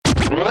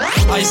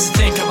I used to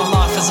think of my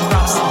life as a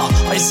rap star.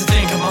 I used to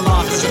think of my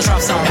life as a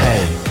trap star.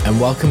 Hey, and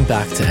welcome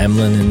back to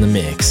Emlyn in the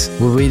Mix,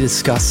 where we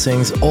discuss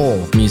things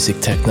all music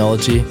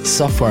technology,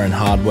 software and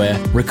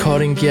hardware,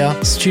 recording gear,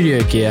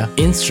 studio gear,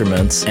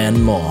 instruments,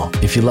 and more.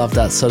 If you love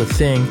that sort of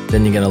thing,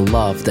 then you're going to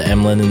love the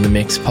Emlyn in the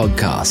Mix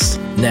podcast.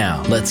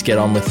 Now, let's get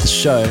on with the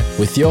show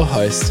with your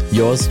host,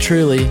 yours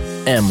truly,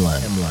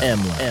 Emlyn.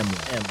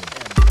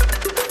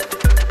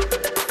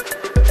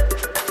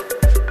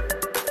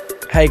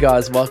 Hey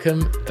guys,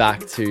 welcome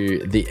back to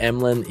the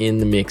Emlyn in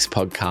the Mix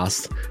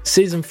podcast,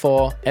 season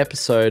 4,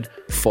 episode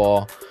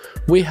 4.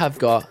 We have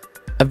got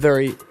a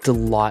very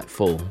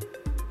delightful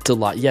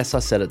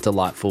podcast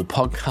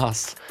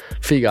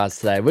for you guys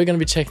today. We're going to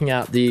be checking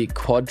out the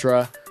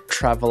Quadra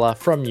Traveler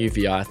from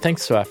UVI.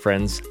 Thanks to our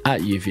friends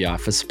at UVI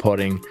for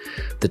supporting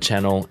the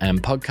channel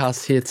and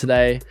podcast here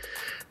today.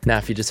 Now,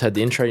 if you just heard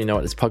the intro, you know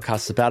what this podcast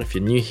is about. If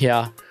you're new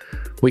here,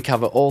 we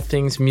cover all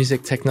things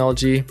music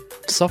technology,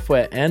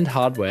 software and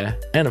hardware,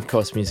 and of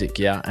course music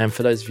gear. And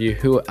for those of you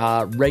who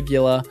are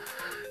regular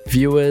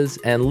viewers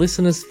and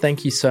listeners,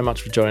 thank you so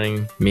much for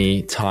joining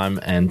me time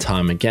and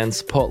time again.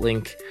 Support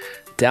link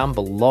down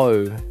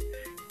below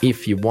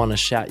if you want to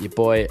shout your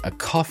boy a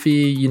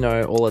coffee, you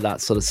know, all of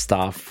that sort of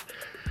stuff.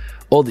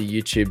 All the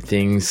YouTube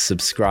things,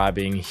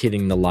 subscribing,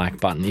 hitting the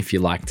like button if you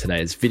like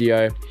today's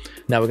video.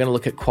 Now we're going to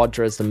look at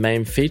Quadra as the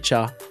main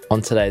feature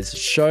on today's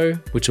show,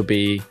 which will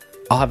be,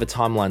 I'll have a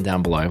timeline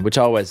down below, which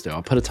I always do.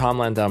 I'll put a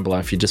timeline down below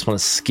if you just want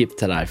to skip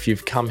today. If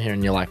you've come here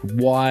and you're like,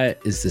 why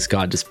is this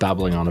guy just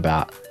babbling on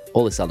about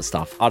all this other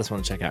stuff? I just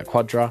want to check out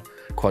Quadra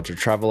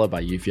Traveler by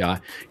UVI.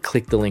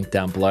 Click the link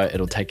down below.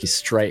 It'll take you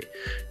straight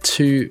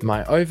to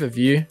my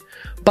overview.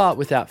 But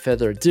without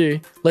further ado,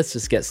 let's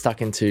just get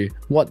stuck into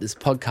what this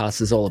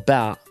podcast is all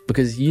about,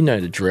 because you know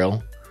the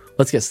drill.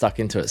 Let's get stuck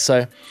into it.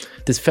 So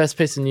this first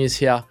piece of news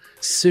here,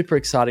 super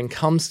exciting,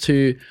 comes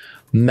to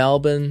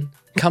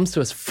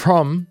us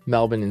from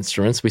Melbourne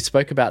Instruments. We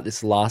spoke about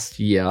this last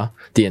year,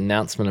 the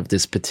announcement of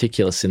this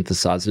particular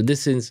synthesizer.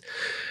 This is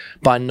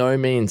by no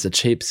means a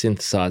cheap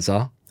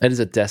synthesizer. It is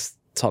a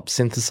desktop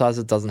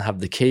synthesizer, doesn't have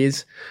the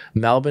keys.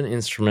 Melbourne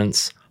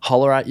Instruments,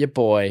 holler at your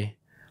boy,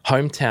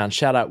 hometown,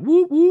 shout out,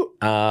 woo woo.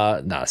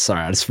 No,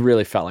 sorry, I just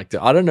really felt like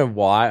I don't know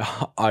why,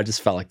 I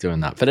just felt like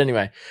doing that. But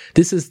anyway,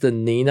 this is the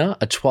Nina,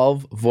 a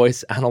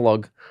 12-voice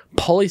analog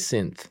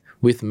polysynth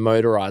with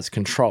motorized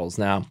controls.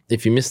 Now,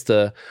 if you missed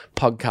the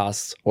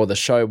podcast or the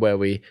show where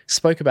we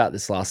spoke about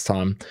this last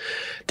time,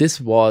 this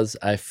was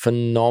a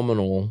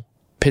phenomenal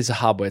piece of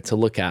hardware to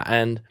look at.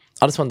 And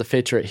I just wanted to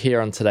feature it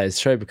here on today's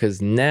show because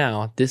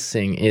now this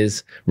thing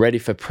is ready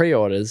for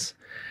pre-orders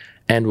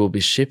and will be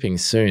shipping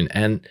soon.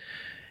 And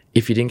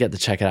if you didn't get to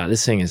check it out,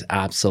 this thing is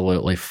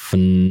absolutely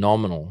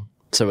phenomenal.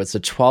 So it's a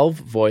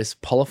 12-voice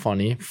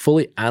polyphony,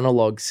 fully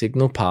analog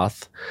signal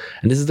path.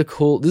 And this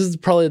is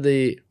probably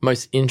the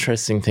most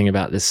interesting thing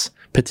about this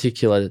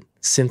particular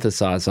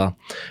synthesizer.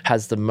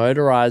 Has the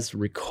motorized,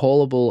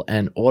 recallable,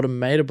 and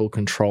automatable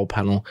control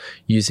panel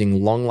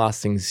using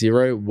long-lasting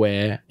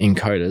zero-wear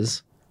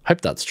encoders.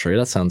 Hope that's true.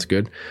 That sounds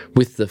good.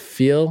 With the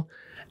feel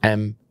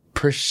and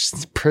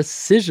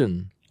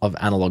precision of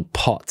analog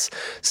pots.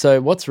 So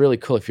what's really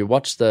cool, if you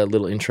watch the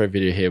little intro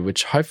video here,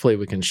 which hopefully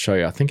we can show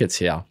you, I think it's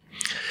here.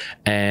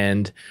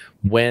 And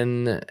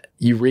when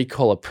you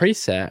recall a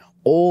preset,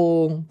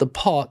 all the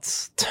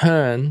pots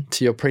turn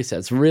to your preset.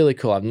 It's really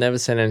cool. I've never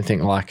seen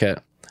anything like it.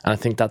 And I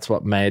think that's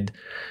what made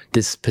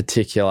this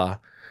particular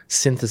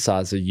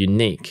synthesizer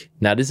unique.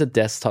 Now, it is a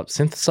desktop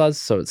synthesizer,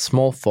 so it's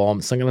small form.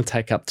 It's not going to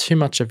take up too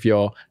much of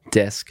your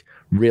desk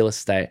real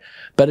estate,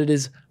 but it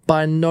is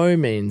by no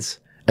means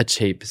a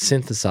cheap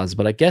synthesizer.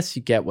 But I guess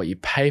you get what you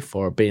pay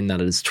for, being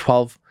that it is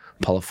 12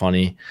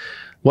 polyphony.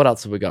 What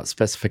else have we got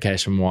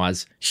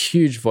specification-wise?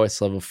 Huge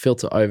voice level,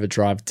 filter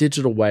overdrive,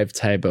 digital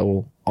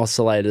wavetable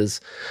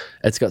oscillators.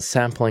 It's got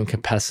sampling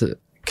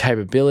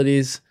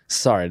capabilities.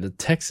 Sorry, the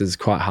text is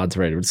quite hard to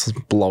read. Let's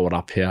just blow it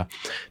up here.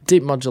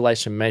 Deep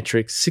modulation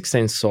matrix,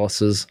 16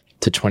 sources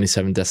to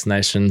 27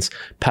 destinations.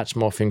 Patch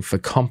morphing for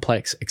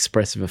complex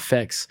expressive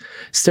effects.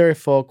 Stereo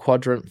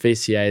 4-quadrant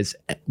VCAs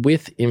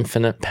with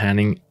infinite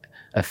panning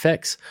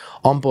effects.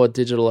 Onboard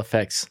digital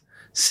effects.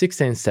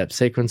 16-step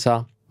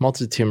sequencer.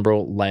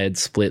 Multi-timbral, layered,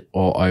 split,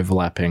 or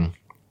overlapping.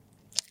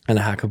 And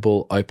a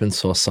hackable open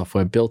source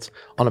software built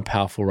on a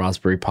powerful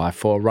Raspberry Pi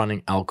 4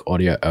 running Elk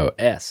Audio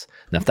OS.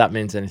 Now, if that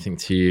means anything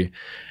to you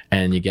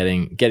and you're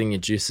getting your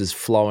juices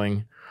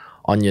flowing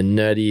on your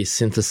nerdy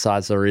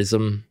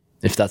synthesizerism,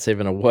 if that's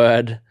even a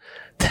word,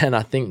 then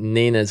I think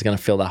Nina is going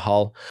to fill that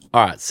hole.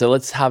 All right, so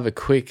let's have a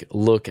quick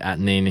look at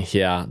Nina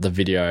here, the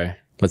video.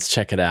 Let's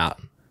check it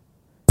out.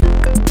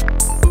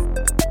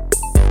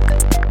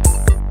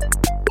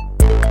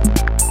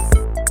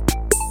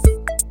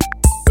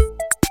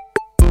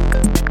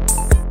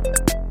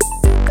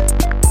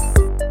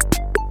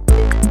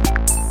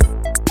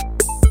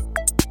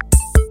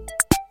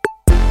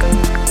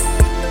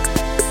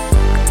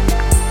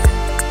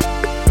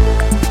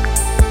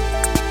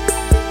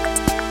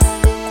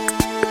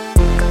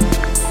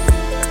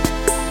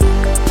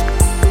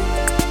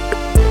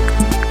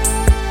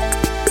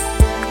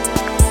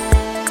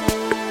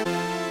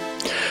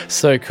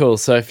 So cool.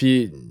 So if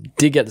you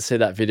did get to see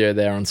that video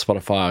there on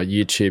Spotify or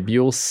YouTube,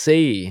 you'll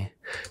see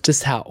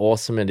just how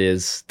awesome it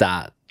is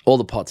that all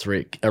the pots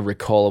are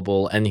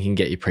recallable and you can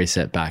get your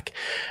preset back.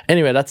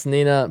 Anyway, that's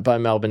Nina by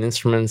Melbourne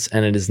Instruments,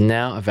 and it is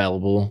now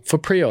available for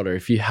pre-order.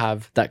 If you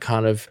have that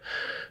kind of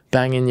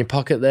bang in your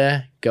pocket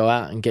there, go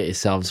out and get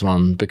yourselves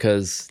one,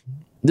 because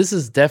this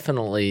is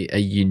definitely a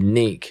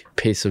unique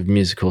piece of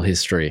musical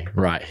history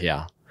right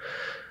here.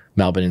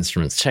 Melbourne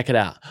Instruments. Check it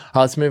out. All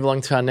right, let's move along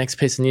to our next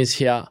piece of news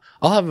here.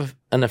 I'll have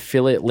an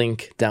affiliate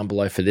link down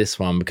below for this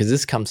one, because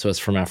this comes to us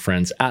from our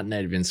friends at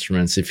Native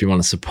Instruments. If you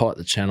want to support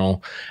the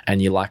channel and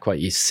you like what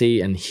you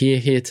see and hear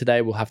here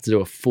today, we'll have to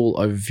do a full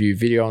overview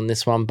video on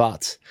this one,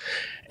 but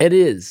it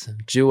is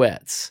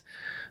Duets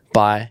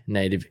by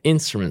Native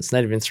Instruments.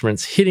 Native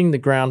Instruments hitting the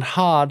ground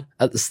hard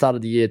at the start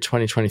of the year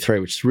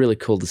 2023, which is really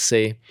cool to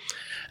see.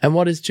 And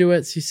what is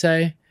Duets, you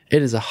say?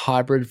 It is a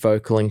hybrid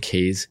vocal and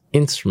keys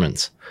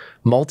instrument.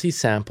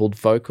 Multi-sampled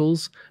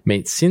vocals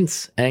meet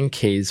synths and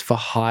keys for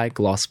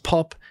high-gloss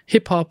pop,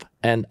 hip-hop,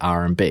 and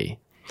R&B.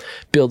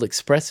 Build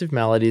expressive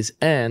melodies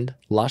and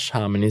lush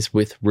harmonies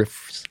with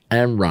riffs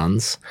and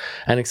runs,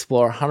 and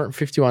explore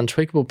 151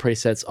 tweakable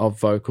presets of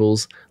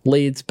vocals,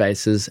 leads,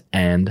 basses,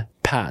 and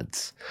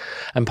pads.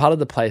 And part of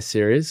the Play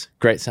series,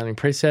 great sounding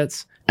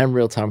presets and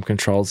real-time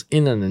controls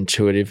in an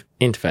intuitive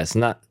interface.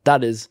 And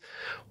that is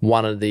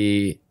one of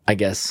the, I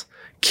guess,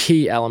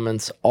 key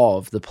elements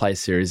of the Play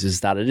series,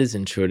 is that it is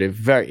intuitive,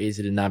 very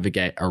easy to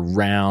navigate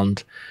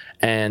around,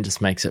 and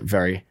just makes it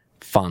very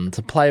fun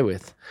to play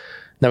with.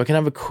 Now we can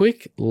have a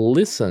quick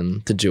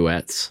listen to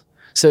Duets.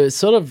 So it's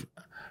sort of,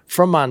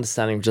 from my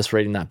understanding of just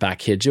reading that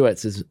back here,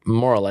 Duets is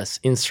more or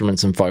less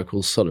instruments and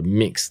vocals sort of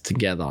mixed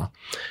together.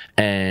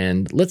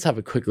 And let's have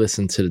a quick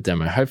listen to the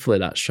demo. Hopefully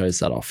that shows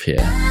that off here.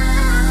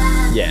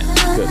 Yeah,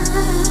 good.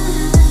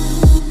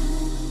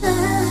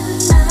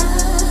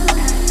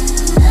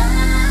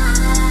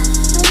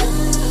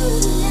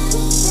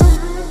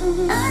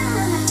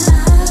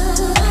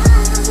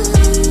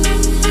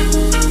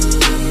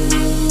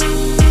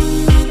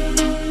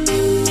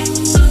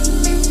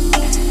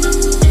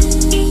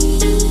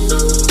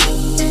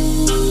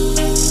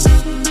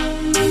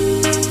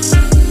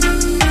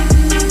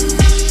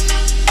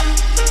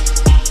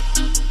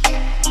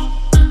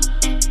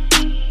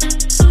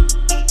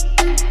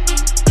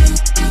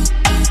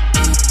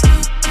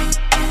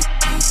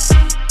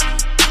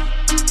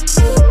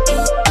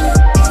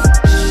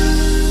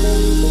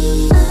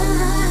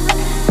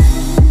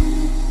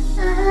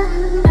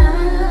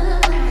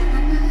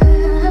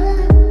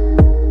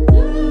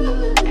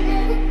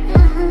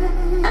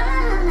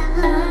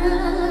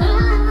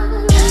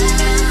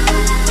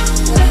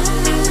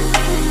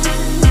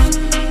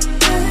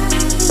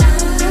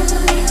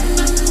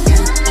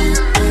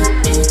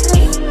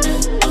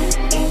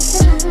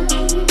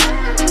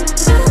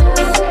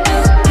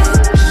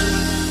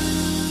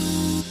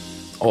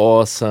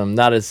 Awesome.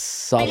 That is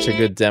such a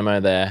good demo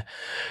there.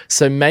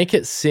 So Make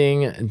It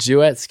Sing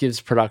Duets gives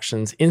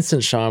productions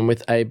instant shine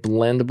with a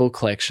blendable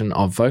collection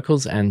of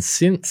vocals and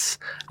synths.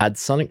 Add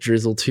sonic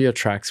drizzle to your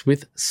tracks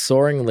with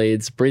soaring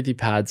leads, breathy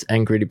pads,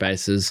 and gritty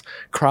basses.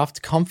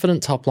 Craft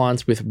confident top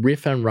lines with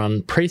riff and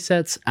run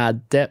presets.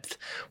 Add depth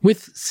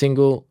with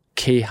single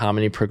key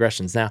harmony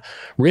progressions. Now,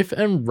 riff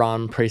and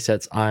run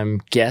presets,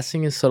 I'm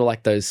guessing, is sort of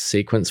like those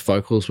sequence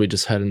vocals we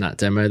just heard in that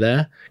demo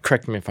there.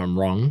 Correct me if I'm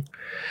wrong.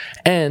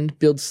 And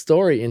build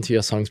story into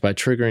your songs by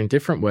triggering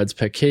different words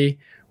per key.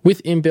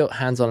 With inbuilt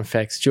hands-on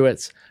effects,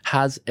 Duets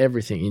has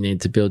everything you need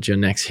to build your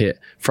next hit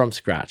from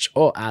scratch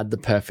or add the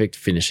perfect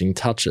finishing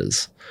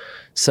touches.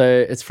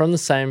 So it's from the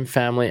same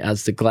family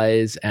as the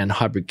Glaze and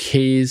Hybrid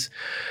Keys.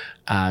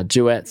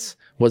 Duets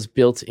was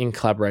built in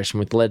collaboration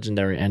with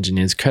legendary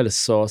engineers Curtis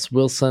Source,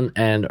 Wilson,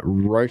 and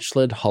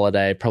Rochlid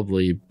Holiday,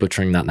 probably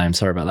butchering that name,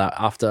 sorry about that,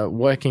 after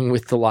working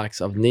with the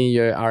likes of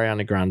Neo,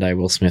 Ariana Grande,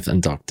 Will Smith,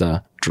 and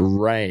Dr.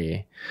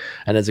 Dre.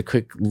 And as a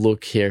quick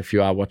look here, if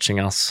you are watching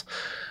us,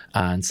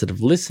 instead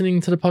of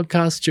listening to the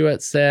podcast,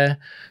 Duets there,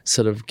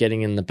 sort of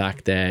getting in the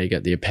back there, you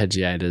got the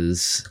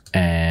arpeggiators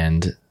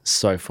and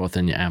so forth,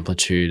 and your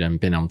amplitude,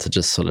 and being able to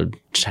just sort of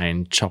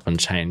chop and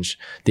change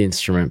the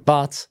instrument.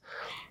 But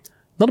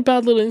not a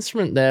bad little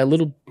instrument there,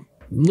 little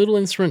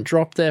instrument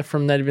drop there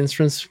from Native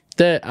Instruments.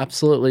 They're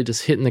absolutely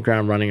just hitting the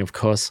ground running, of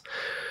course,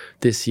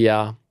 this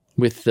year.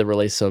 With the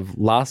release of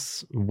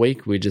last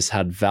week, we just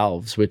had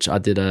Valves, which I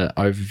did an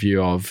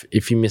overview of.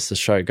 If you missed the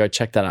show, go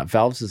check that out.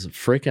 Valves is a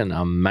freaking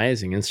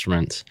amazing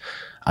instrument.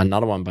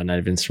 Another one by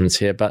Native Instruments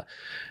here. But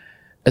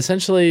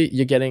essentially,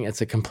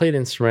 it's a complete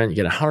instrument. You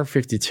get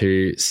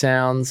 152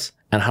 sounds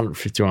and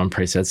 151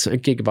 presets, a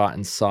gigabyte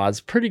in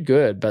size. Pretty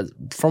good, but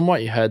from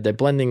what you heard, they're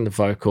blending the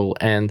vocal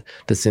and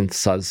the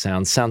synthesizer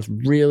sounds. Sounds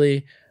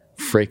really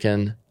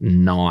freaking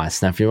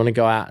nice. Now, if you want to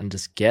go out and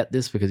just get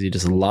this because you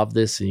just love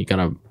this and you're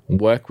going to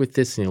work with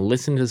this and you're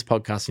listening to this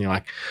podcast and you're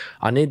like,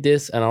 I need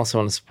this and I also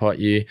want to support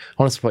you, I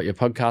want to support your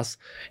podcast,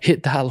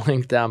 hit that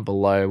link down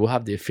below. We'll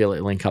have the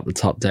affiliate link up the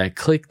top there.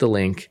 Click the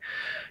link,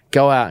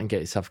 go out and get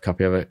yourself a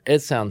copy of it.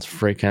 It sounds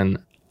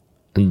freaking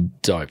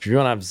dope. If you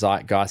want to have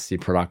zeitgeisty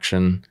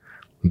production,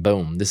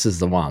 Boom. This is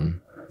the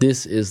one.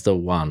 This is the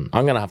one.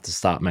 I'm going to have to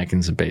start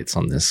making some beats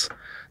on this.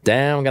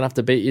 Damn, I'm going to have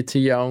to beat you to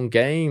your own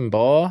game,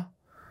 boy.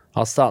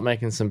 I'll start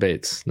making some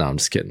beats. No, I'm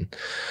just kidding.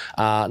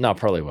 No, I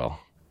probably will.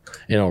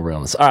 In all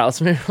realness. All right,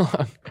 let's move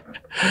along.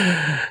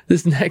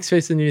 This next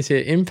piece of news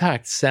here,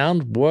 Impact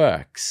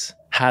Soundworks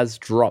has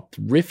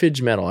dropped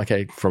riffage metal.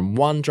 Okay, from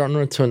one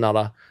genre to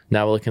another.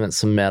 Now we're looking at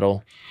some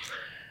metal.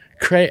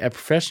 Create a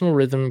professional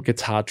rhythm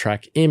guitar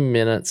track in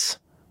minutes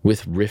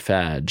with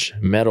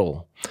Riffage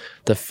Metal.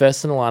 The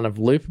first in a line of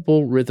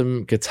loopable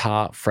rhythm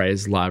guitar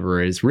phrase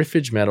libraries,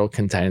 Riffage Metal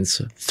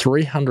contains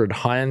 300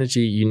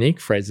 high-energy unique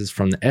phrases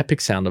from the epic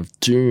sound of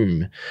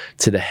doom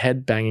to the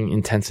head-banging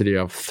intensity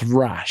of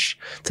thrash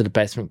to the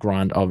basement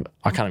grind of,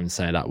 I can't even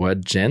say that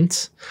word,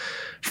 gent.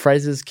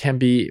 Phrases can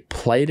be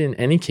played in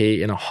any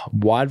key in a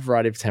wide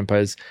variety of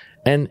tempos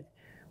and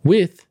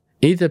with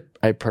either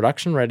a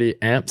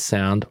production-ready amp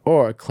sound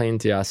or a clean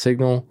DI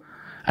signal,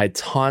 a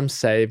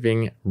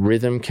time-saving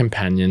rhythm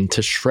companion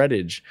to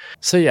shreddage.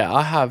 So yeah,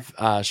 I have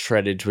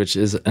shreddage, which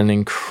is an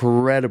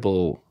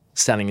incredible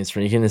sounding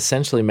instrument. You can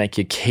essentially make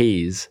your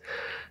keys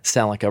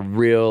sound like a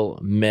real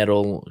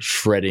metal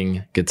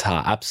shredding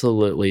guitar.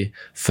 Absolutely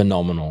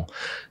phenomenal.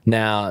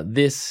 Now,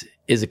 this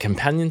is a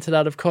companion to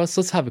that, of course.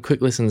 Let's have a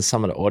quick listen to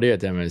some of the audio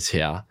demos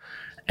here.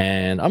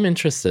 And I'm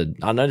interested.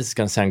 I know this is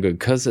going to sound good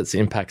because it's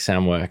Impact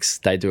Soundworks.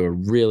 They do a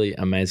really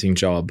amazing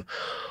job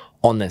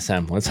on their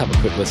sample. Let's have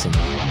a quick listen.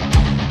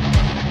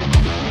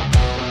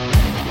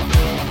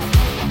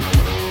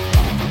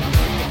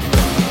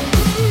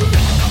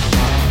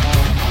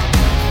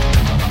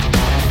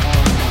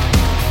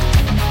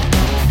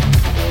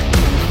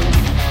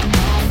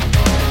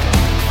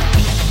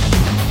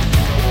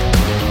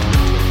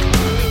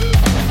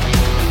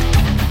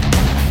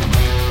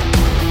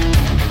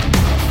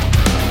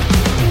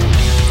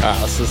 All right,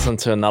 let's listen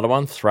to another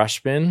one,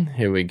 Thrashbin.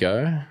 Here we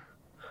go.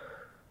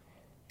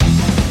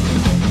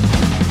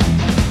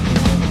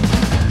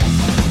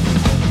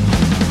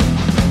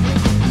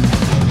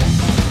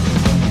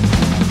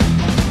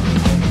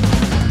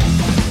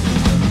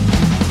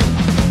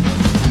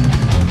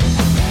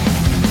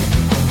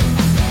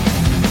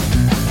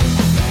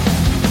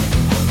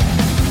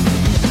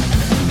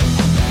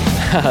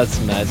 That's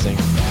amazing.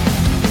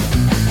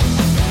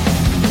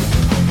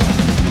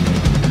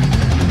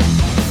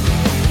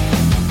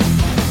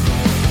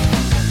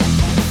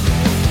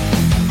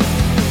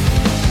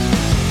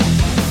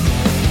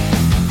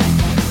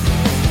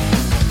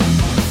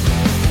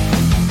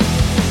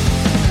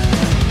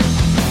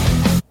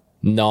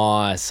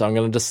 Nice. I'm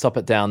going to just stop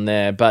it down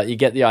there, but you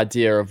get the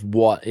idea of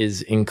what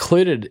is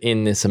included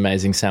in this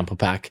amazing sample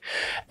pack.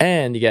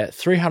 And you get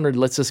 300,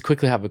 let's just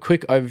quickly have a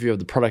quick overview of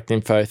the product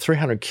info,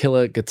 300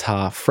 killer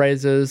guitar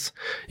phrases.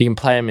 You can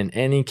play them in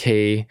any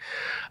key,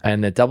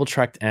 and they're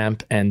double-tracked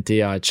amp and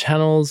DI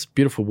channels,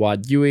 beautiful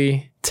wide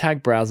UI,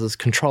 tag browsers,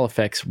 control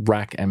effects,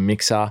 rack and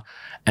mixer,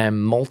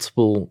 and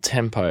multiple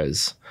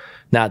tempos.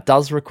 Now, it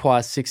does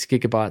require 6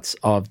 gigabytes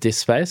of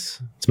disk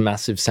space. It's a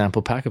massive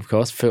sample pack, of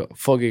course, 4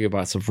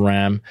 gigabytes of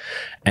RAM,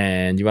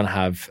 and you want to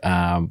have,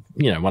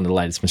 one of the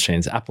latest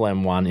machines, Apple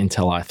M1,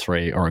 Intel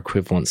i3, or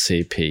equivalent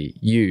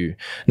CPU.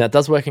 Now, it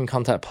does work in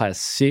Kontakt Player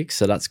 6,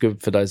 so that's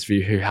good for those of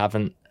you who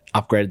haven't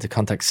upgraded to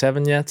Kontakt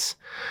 7 yet.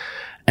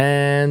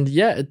 And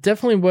yeah, it's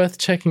definitely worth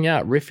checking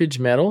out. Riffage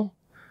Metal.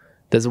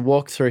 There's a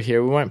walkthrough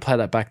here. We won't play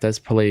that back. That's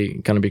probably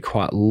going to be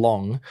quite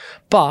long.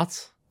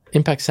 But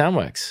Impact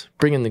Soundworks,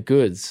 bringing the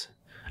goods.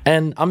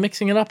 And I'm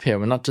mixing it up here.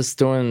 We're not just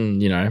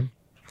doing,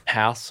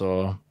 house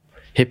or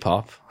hip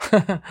hop.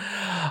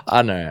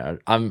 I know,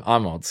 I'm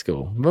old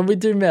school. But we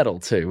do metal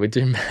too. We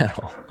do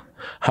metal. All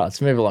right,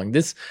 let's move along.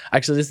 This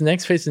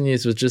next piece of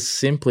news was just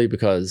simply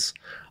because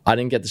I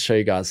didn't get to show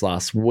you guys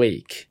last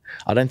week.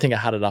 I don't think I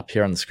had it up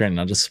here on the screen.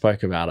 I just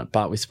spoke about it.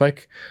 But we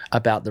spoke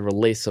about the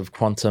release of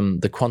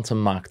the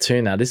Quantum Mark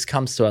II. Now, this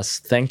comes to us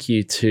thank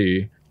you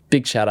to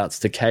big shout outs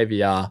to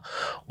kvraudio.com.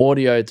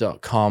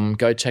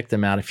 Go check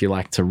them out if you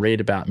like to read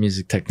about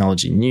music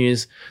technology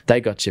news. They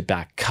got your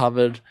back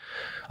covered.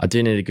 I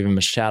do need to give them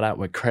a shout out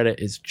where credit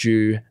is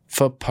due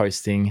for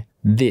posting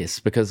this,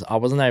 because I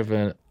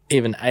wasn't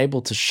even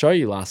able to show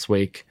you last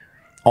week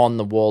on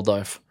the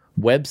Waldorf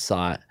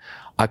website.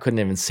 I couldn't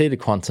even see the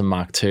Quantum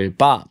Mark II,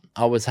 but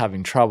I was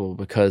having trouble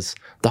because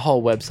the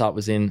whole website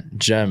was in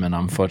German,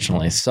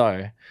 unfortunately.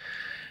 So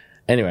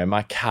anyway,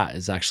 my cat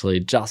is actually,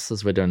 just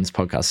as we're doing this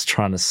podcast,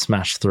 trying to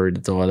smash through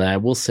the door there.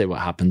 We'll see what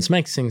happens.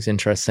 Makes things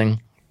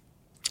interesting.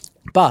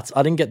 But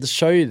I didn't get to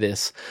show you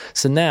this.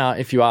 So now,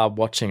 if you are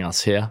watching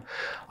us here,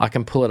 I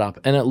can pull it up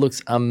and it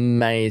looks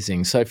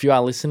amazing. So if you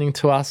are listening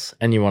to us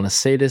and you want to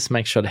see this,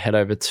 make sure to head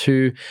over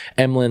to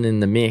Emlyn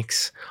in the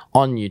Mix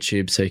on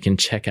YouTube so you can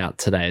check out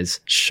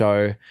today's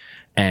show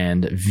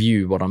and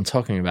view what I'm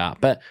talking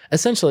about. But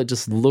essentially it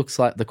just looks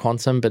like the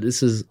Quantum, but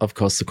this is of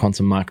course the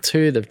Quantum Mark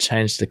II. They've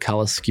changed the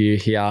color scheme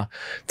here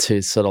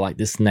to sort of like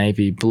this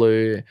navy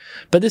blue,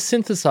 but this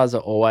synthesizer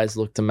always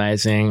looked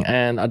amazing,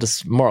 and I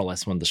just more or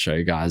less wanted to show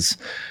you guys.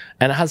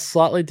 And it has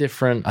slightly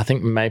different, I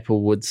think,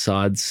 maple wood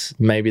sides.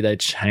 Maybe they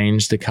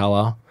changed the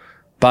color,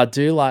 But I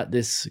do like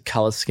this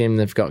color scheme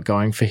they've got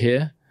going for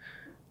here.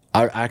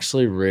 I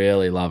actually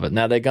really love it.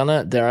 Now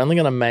they're only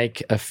gonna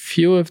make a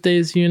few of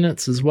these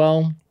units as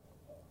well.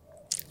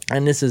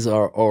 And this is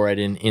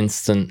already an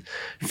instant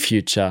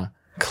future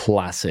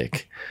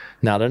classic.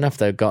 Now I don't know if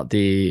they've got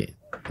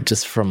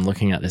just from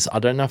looking at this, I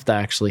don't know if they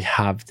actually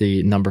have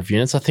the number of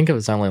units. I think it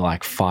was only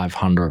like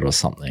 500 or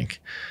something,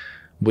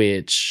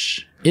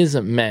 which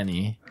isn't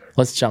many.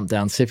 Let's jump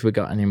down, see if we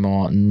got any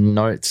more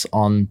notes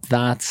on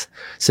that.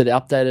 So the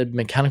updated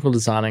mechanical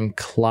design in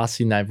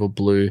classy naval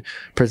blue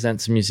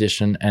presents a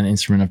musician and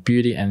instrument of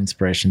beauty and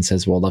inspiration,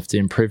 says Waldorf. The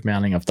improved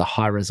mounting of the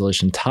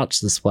high-resolution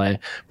touch display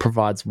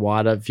provides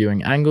wider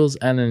viewing angles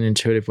and an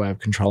intuitive way of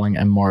controlling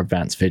and more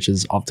advanced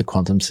features of the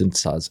quantum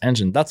synthesized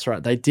engine. That's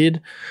right, they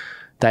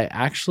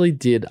actually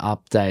did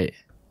update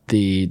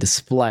the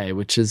display,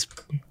 which is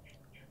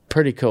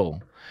pretty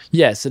cool.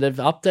 Yeah, so you've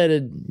got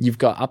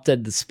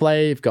updated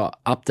display, you've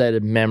got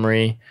updated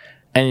memory,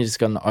 and you just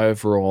got an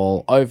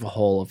overall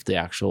overhaul of the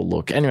actual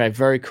look. Anyway,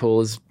 very cool.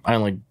 There's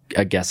only,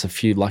 I guess, a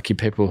few lucky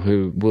people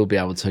who will be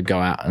able to go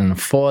out and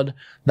afford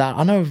that.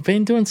 I know we've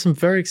been doing some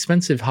very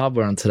expensive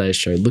hardware on today's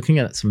show, looking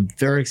at some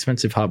very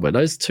expensive hardware.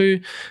 Those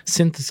two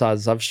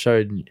synthesizers I've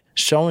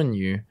shown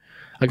you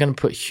are going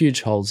to put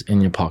huge holes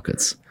in your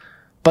pockets.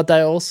 But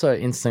they're also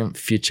instant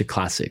future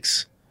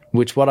classics,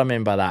 which what I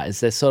mean by that is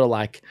they're sort of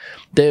like,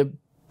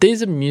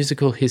 these are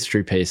musical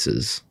history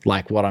pieces,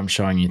 like what I'm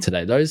showing you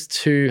today. Those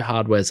two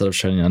hardwares that I've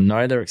shown you, I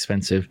know they're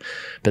expensive,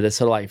 but they're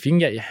sort of like, if you can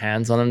get your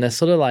hands on them, they're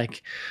sort of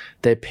like,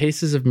 they're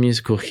pieces of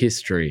musical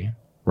history,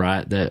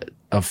 right? They're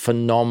of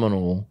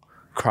phenomenal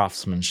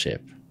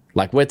craftsmanship.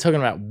 Like we're talking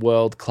about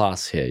world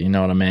class here, you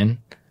know what I mean?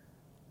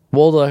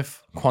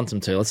 Waldorf Quantum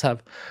 2. Let's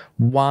have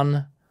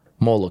one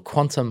more look.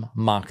 Quantum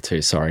Mark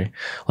II, sorry.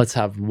 Let's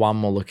have one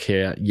more look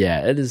here.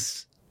 Yeah, it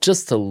is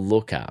just to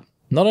look at.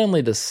 Not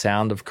only the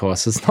sound, of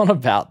course, it's not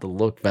about the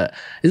look, but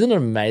isn't it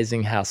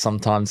amazing how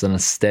sometimes an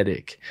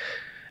aesthetic,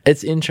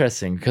 it's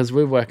interesting because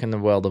we work in the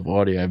world of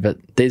audio, but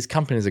these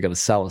companies are going to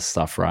sell us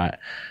stuff, right?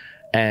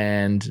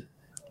 And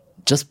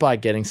just by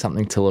getting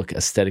something to look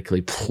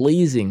aesthetically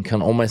pleasing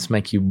can almost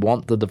make you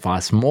want the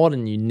device more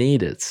than you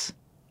need it,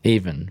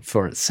 even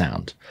for its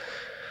sound.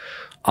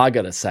 I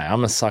got to say,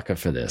 I'm a sucker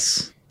for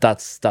this.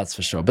 That's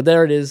for sure. But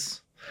there it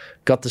is.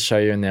 Got to show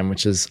you in them,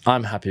 which is,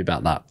 I'm happy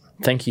about that.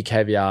 Thank you,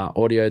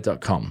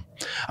 KVRaudio.com.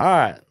 All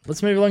right,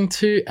 let's move along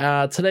to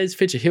today's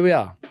feature. Here we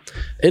are.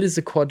 It is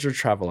the Quadra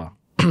Traveler.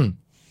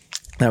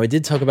 Now, we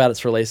did talk about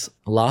its release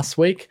last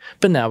week,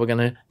 but now we're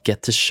going to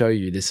get to show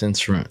you this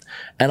instrument.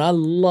 And I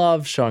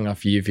love showing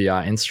off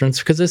UVI instruments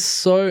because they're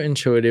so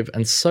intuitive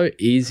and so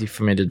easy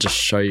for me to just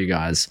show you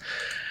guys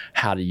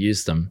how to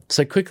use them.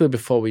 So quickly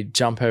before we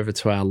jump over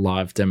to our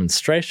live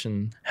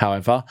demonstration,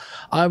 however,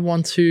 I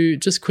want to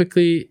just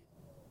quickly,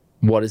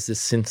 what is this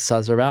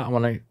synthesizer about? I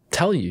want to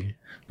tell you.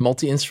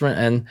 Multi-instrument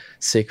and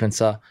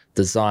sequencer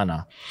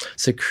designer.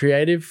 So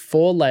creative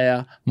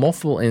 4-layer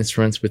morphable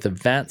instruments with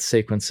advanced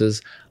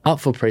sequences,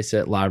 Artful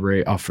Preset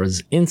Library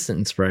offers instant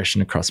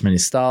inspiration across many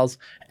styles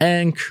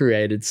and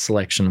created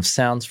selection of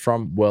sounds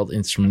from world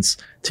instruments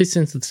to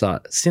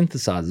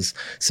synthesizers.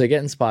 So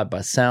get inspired by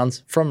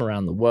sounds from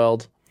around the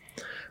world.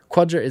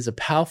 Quadra is a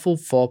powerful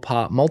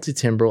 4-part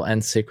multi-timbral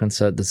and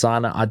sequencer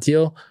designer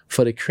ideal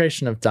for the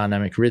creation of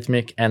dynamic,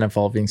 rhythmic, and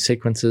evolving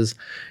sequences,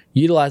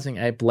 utilizing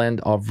a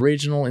blend of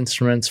regional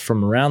instruments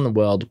from around the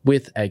world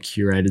with a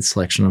curated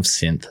selection of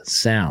synth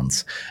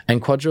sounds. And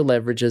Quadra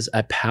leverages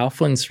a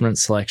powerful instrument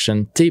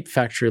selection, deep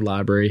factory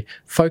library,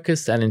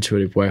 focused and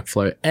intuitive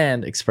workflow,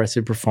 and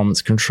expressive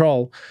performance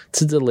control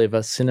to deliver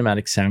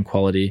cinematic sound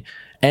quality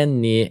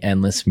and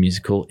near-endless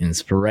musical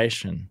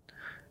inspiration.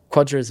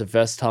 Quadra is a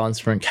versatile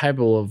instrument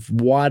capable of a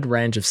wide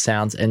range of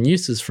sounds and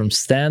uses, from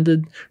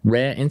standard,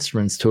 rare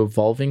instruments to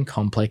evolving,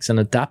 complex, and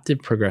adaptive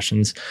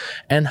progressions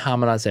and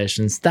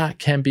harmonizations that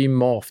can be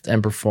morphed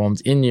and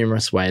performed in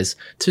numerous ways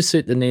to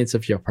suit the needs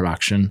of your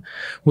production.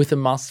 With a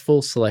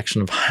masterful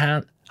selection of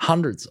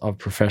hundreds of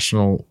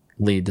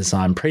professionally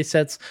designed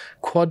presets,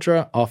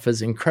 Quadra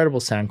offers incredible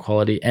sound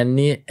quality and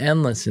near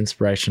endless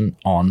inspiration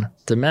on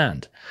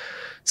demand.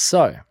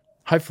 So,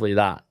 hopefully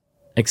that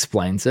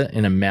explains it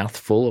in a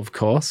mouthful, of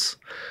course.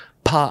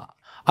 But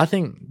I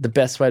think the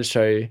best way to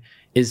show you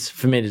is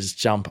for me to just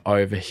jump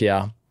over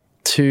here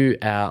to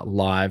our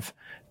live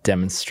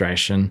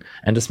demonstration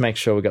and just make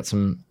sure we got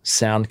some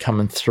sound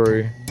coming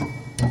through.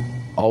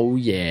 Oh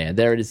yeah,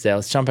 there it is there.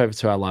 Let's jump over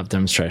to our live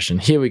demonstration.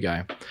 Here we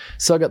go.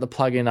 So I got the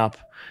plugin up,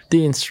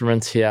 the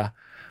instruments here,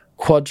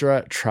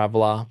 Quadra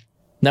Traveler.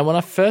 Now, when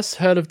I first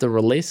heard of the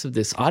release of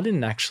this, I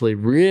didn't actually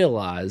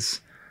realize,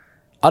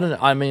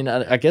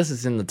 I guess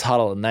it's in the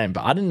title and name,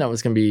 but I didn't know it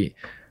was going to be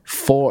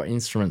 4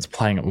 instruments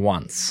playing at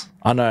once.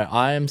 I know,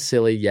 I am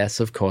silly. Yes,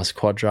 of course,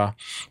 Quadra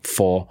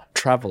for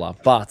Traveler.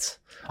 But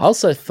I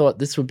also thought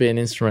this would be an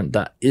instrument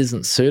that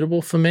isn't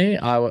suitable for me.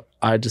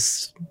 I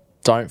just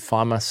don't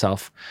find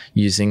myself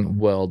using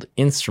world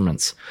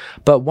instruments.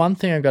 But one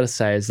thing I've got to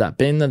say is that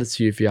being that it's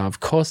UVI, of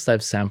course,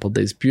 they've sampled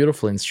these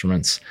beautiful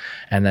instruments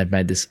and they've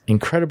made this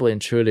incredibly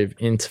intuitive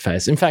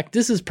interface. In fact,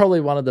 this is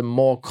probably one of the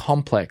more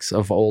complex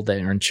of all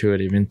their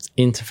intuitive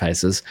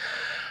interfaces.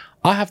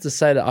 I have to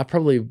say that I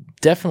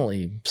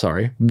definitely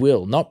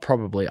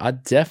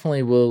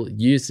will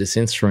use this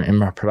instrument in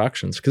my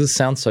productions because it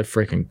sounds so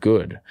freaking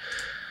good.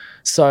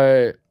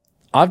 So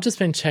I've just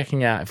been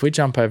checking out, if we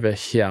jump over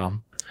here,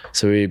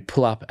 so we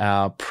pull up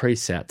our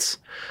presets.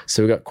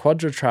 So we've got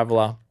Quadra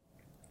Traveler.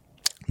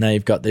 Now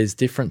you've got these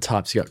different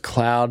types. You've got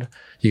cloud,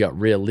 you got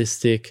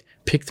realistic,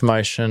 picked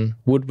motion,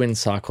 woodwind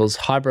cycles,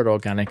 hybrid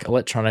organic,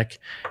 electronic,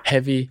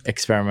 heavy,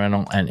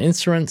 experimental, and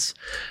instruments.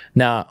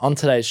 Now on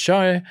today's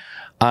show,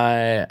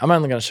 I'm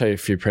only going to show you a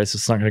few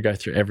presets. I'm not going to go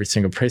through every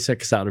single preset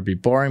because that would be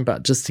boring,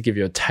 but just to give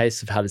you a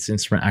taste of how this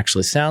instrument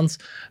actually sounds,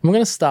 we're going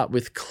to start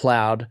with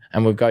cloud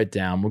and we'll go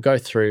down. We'll go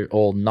through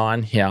all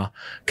 9 here, a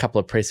couple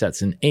of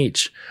presets in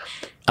each.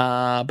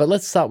 But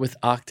let's start with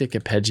Arctic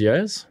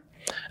arpeggios.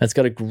 It's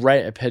got a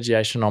great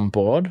arpeggiation on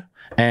board,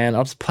 and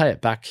I'll just play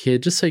it back here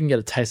just so you can get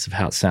a taste of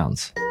how it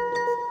sounds.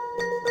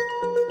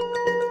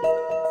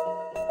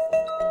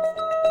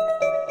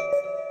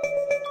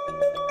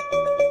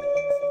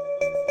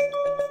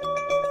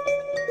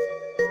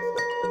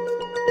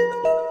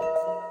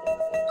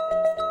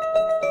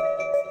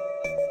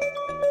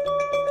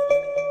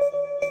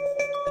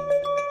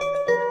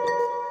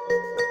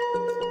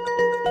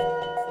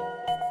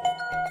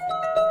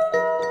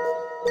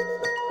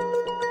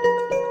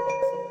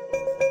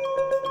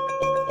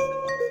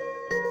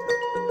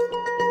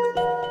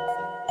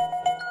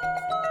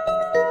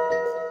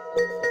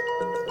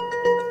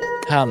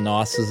 How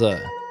nice is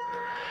it?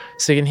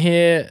 So you can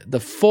hear the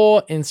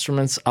 4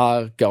 instruments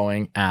are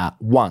going at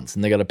once,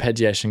 and they got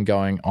arpeggiation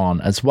going on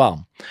as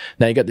well.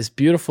 Now you got this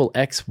beautiful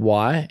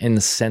XY in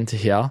the center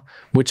here,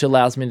 which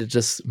allows me to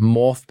just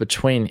morph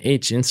between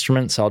each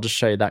instrument. So I'll just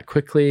show you that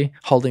quickly,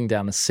 holding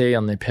down a C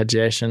on the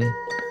arpeggiation.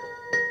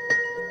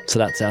 So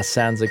that's our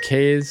Sansa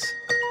keys,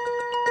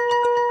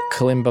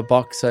 kalimba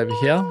box over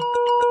here,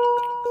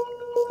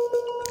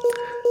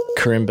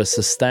 karimba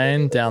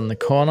sustain down the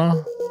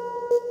corner,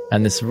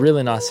 and this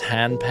really nice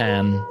hand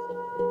pan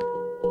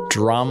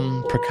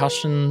drum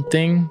percussion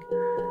thing,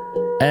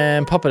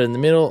 and pop it in the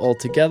middle all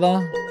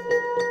together.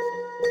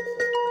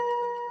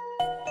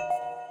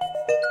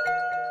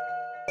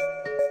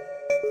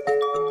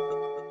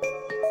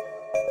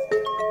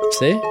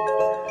 See?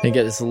 You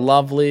get this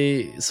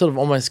lovely, sort of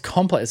almost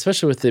complex,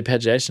 especially with the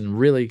arpeggiation,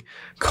 really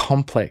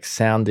complex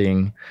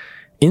sounding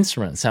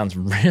instrument. It sounds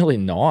really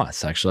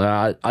nice, actually.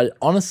 I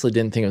honestly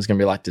didn't think it was going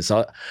to be like this.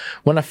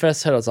 When I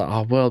first heard it, I was like,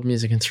 oh, world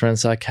music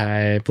instruments,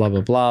 okay, blah,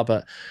 blah, blah.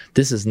 But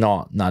this is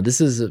not. No, this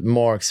is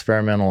more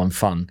experimental and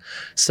fun.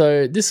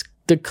 So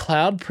the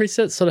cloud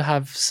presets sort of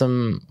have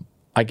some,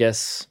 I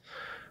guess,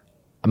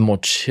 more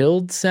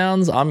chilled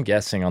sounds. I'm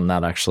guessing on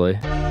that, actually.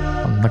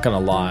 I'm not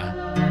going to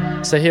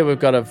lie. So here we've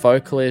got a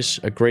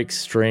vocalish, a Greek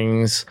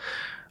strings,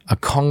 a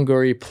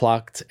congery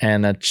plucked,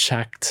 and a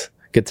chacked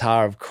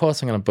guitar. Of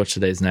course I'm going to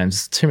butcher these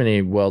names. Too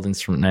many world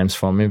instrument names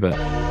for me, but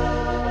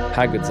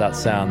how good does that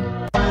sound?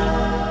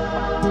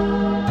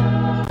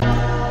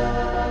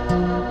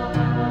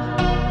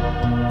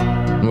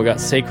 And we've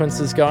got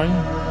sequences going.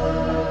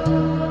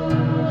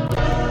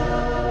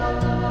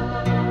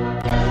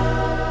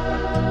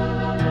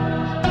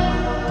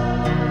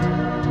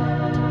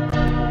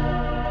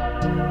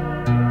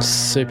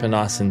 Super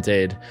nice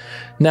indeed.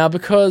 Now,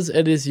 because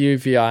it is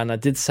UVI, and I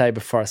did say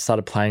before I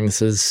started playing,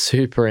 this is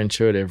super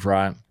intuitive,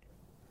 right?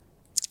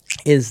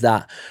 Is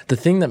that the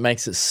thing that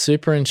makes it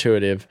super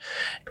intuitive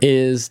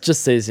is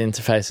just these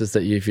interfaces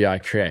that UVI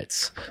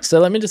creates. So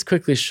let me just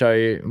quickly show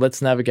you.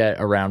 Let's navigate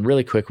around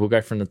really quick. We'll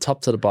go from the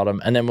top to the bottom,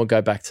 and then we'll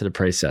go back to the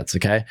presets,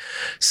 okay?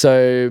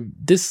 So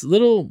this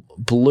little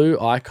blue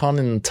icon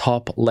in the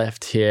top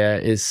left here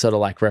is sort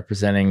of like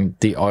representing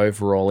the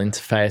overall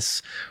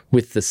interface,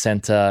 with the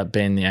center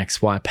being the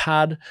XY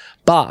pad,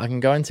 but I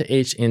can go into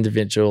each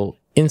individual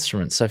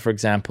instrument. So for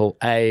example,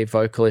 A,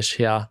 vocalish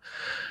here,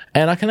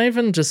 and I can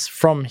even just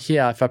from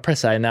here, if I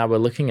press A, now we're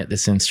looking at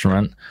this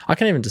instrument, I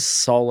can even just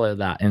solo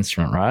that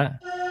instrument, right?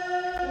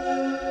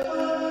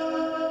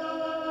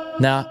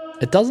 Now,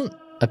 it doesn't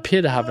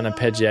appear to have an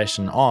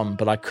arpeggiation on,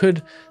 but I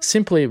could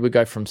simply, we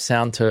go from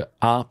sound to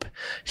up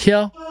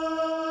here,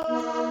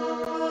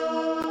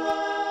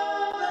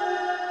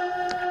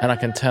 and I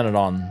can turn it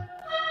on.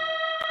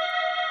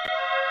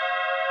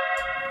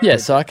 Yeah,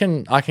 so I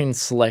can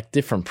select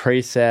different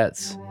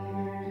presets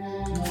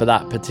for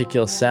that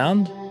particular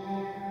sound,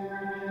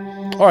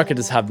 or I could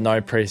just have no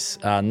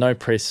arpeggiation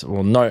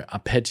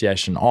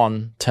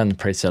on, turn the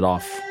preset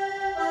off.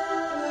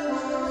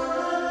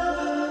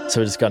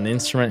 So we just got an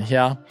instrument here,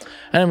 and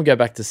then we go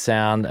back to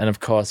sound, and of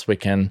course we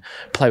can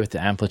play with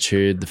the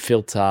amplitude, the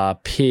filter,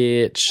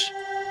 pitch,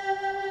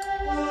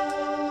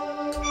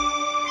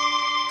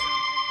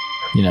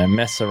 you know,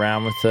 mess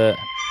around with it,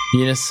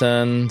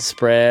 unison,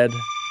 spread.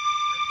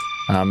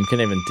 We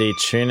can even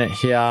detune it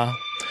here.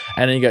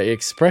 And then you got your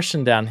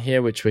expression down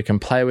here, which we can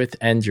play with,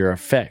 and your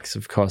effects,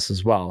 of course,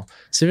 as well.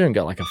 So you've even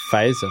got like a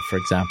phaser, for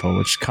example,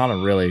 which kind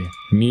of really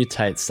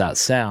mutates that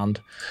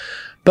sound.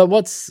 But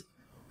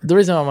the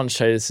reason I want to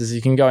show you this is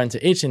you can go into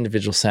each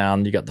individual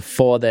sound. You got the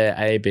 4 there,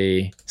 A,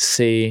 B,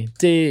 C,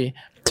 D.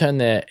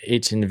 Turn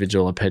each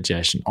individual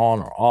arpeggiation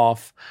on or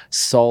off.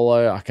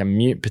 Solo, I can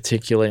mute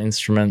particular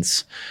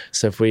instruments.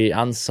 So if we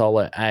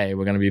unsolo A,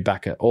 we're going to be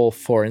back at all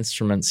 4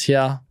 instruments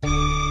here.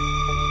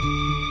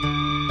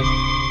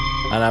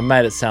 And I've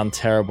made it sound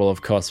terrible,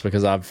 of course,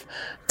 because I've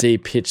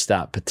de-pitched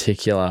that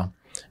particular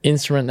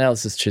instrument. Now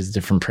let's just choose a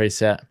different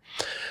preset.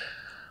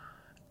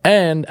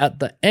 And at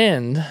the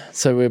end,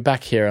 so we're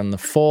back here on the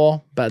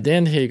 4, but at the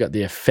end here you got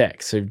the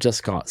effects. So you've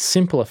just got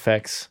simple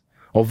effects,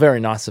 or very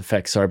nice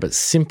effects, sorry, but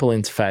simple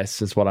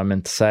interface is what I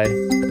meant to say.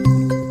 You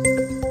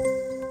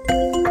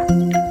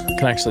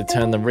can actually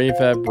turn the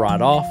reverb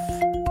right off,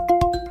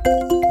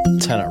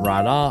 turn it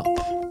right up.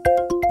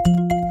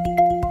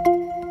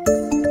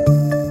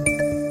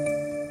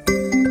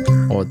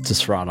 Or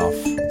just right off.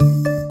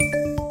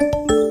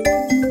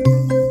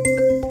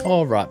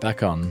 Or right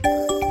back on.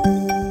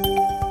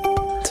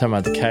 Turn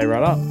my decay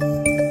right up.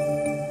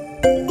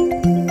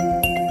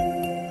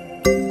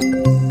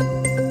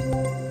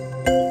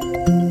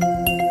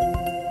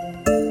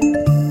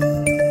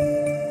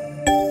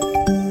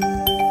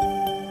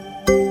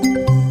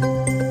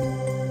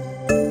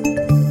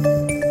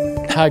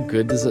 How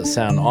good does it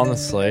sound,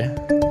 honestly?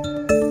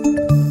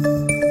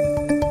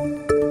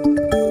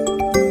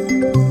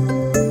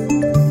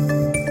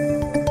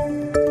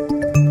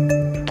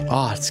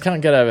 I just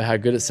can't get over how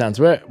good it sounds.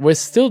 We're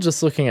still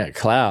just looking at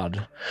cloud.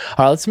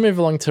 All right, let's move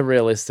along to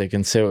realistic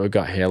and see what we've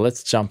got here.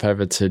 Let's jump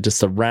over to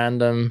just a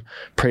random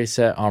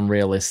preset on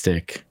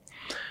realistic.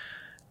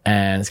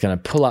 And it's going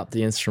to pull up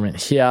the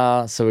instrument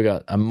here. So we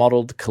got a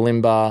modeled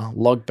kalimba,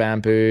 log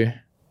bamboo,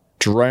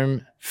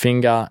 Jerome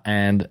Finger,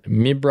 and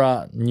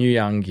Mibra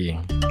Nyuyangi.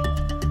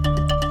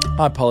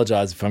 I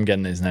apologize if I'm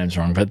getting these names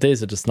wrong, but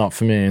these are just not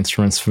familiar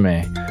instruments for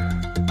me.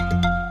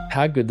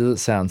 How good does it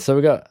sound? So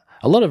we got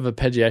a lot of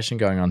arpeggiation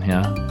going on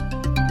here.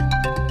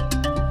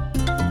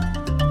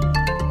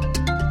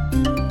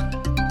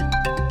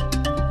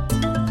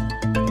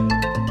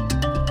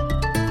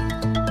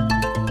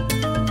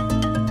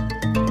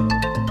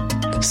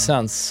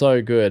 Sounds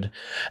so good.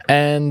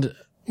 And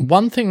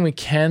one thing we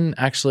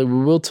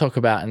will talk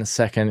about in a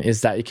second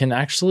is that you can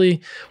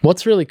actually,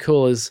 what's really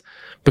cool is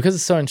because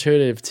it's so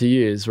intuitive to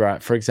use,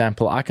 right? For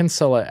example, I can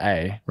solo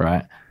A,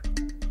 right?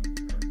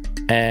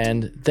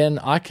 And then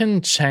I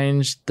can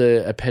change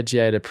the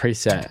arpeggiator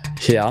preset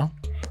here.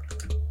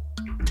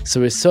 So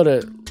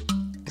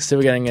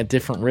we're getting a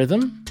different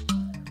rhythm.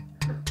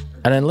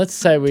 And then let's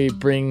say we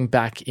bring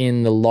back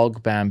in the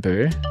log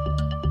bamboo.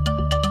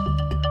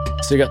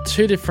 So you got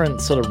 2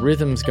 different sort of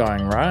rhythms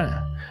going, right?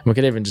 We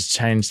could even just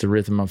change the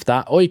rhythm of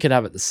that, or you could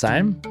have it the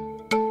same.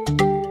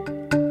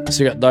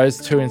 So you got those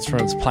 2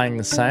 instruments playing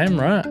the same,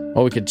 right?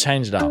 Or we could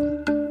change it up.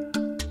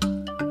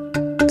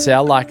 See, I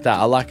like that.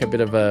 I like a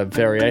bit of a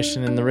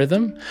variation in the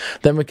rhythm.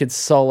 Then we could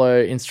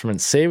solo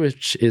instrument C,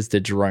 which is the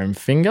Jerome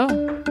Finger.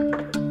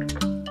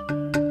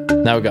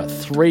 Now we've got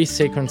 3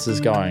 sequences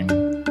going.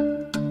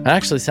 It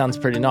actually sounds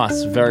pretty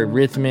nice, very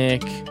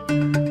rhythmic.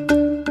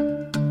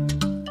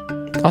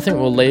 I think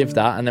we'll leave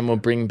that and then we'll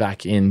bring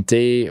back in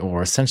D,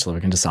 or essentially we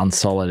can just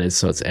unsolo it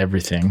so it's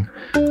everything.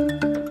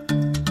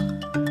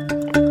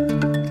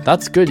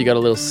 That's good. You got a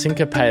little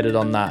syncopated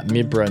on that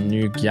Mibra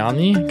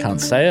Nyuyangi. Can't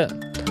say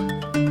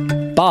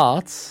it.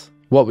 But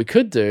what we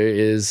could do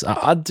is,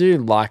 I do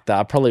like that.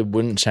 I probably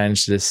wouldn't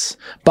change this,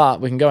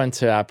 but we can go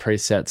into our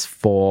presets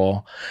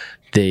for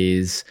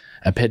these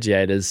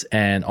arpeggiators,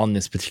 and on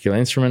this particular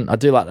instrument, I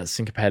do like that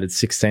syncopated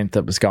 16th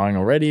that was going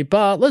already,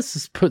 but let's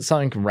just put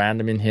something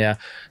random in here.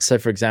 So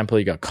for example,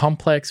 you got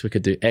complex, we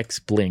could do X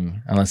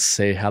bling, and let's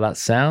see how that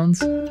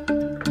sounds.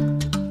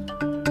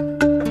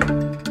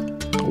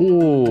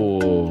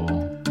 Ooh,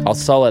 I'll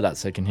solo that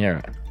so you can hear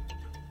it.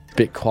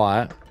 Bit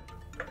quiet.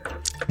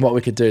 What we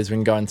could do is we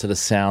can go into the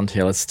sound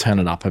here. Let's turn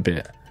it up a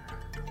bit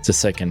just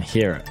so you can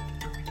hear it.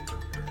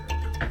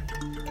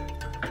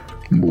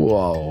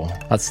 Whoa,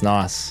 that's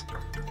nice.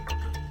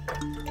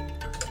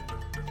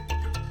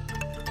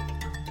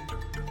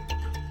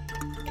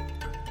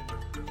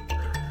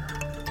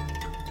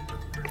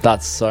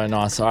 That's so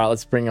nice. All right,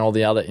 let's bring all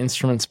the other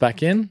instruments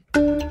back in.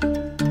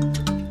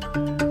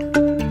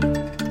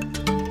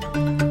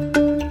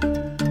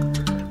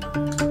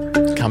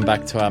 Come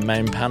back to our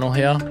main panel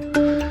here.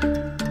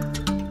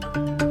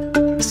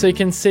 So you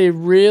can see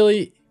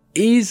really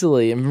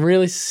easily and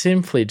really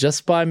simply,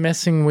 just by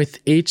messing with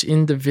each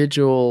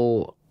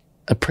individual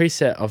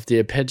preset of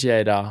the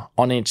arpeggiator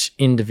on each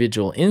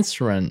individual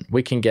instrument,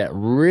 we can get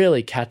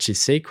really catchy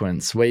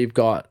sequence where you've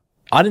got,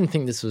 I didn't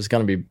think this was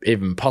going to be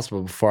even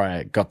possible before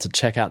I got to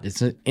check out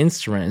this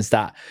instrument, is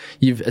that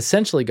you've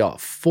essentially got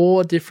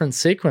 4 different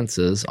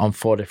sequences on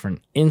 4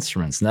 different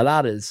instruments. Now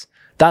that is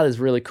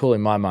really cool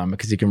in my mind,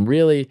 because you can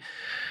really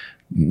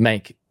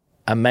make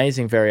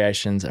amazing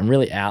variations and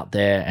really out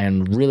there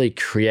and really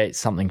create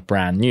something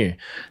brand new.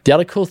 The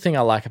other cool thing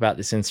I like about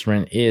this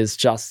instrument is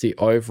just the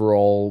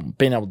overall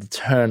being able to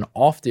turn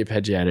off the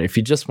arpeggiator. If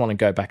you just want to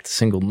go back to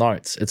single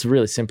notes, it's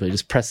really simple. You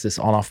just press this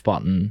on-off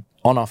button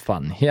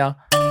here.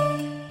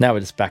 Now we're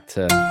just back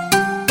to,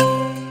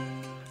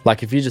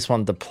 like if you just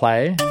wanted to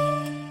play,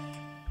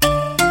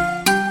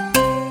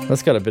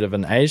 that's got a bit of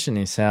an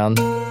Asian-y sound.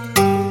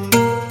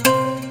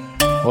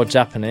 Or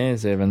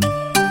Japanese even.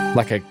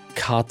 Like a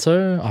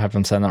kato, I hope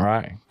I'm saying that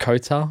right.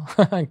 Kota,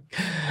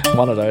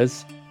 one of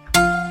those.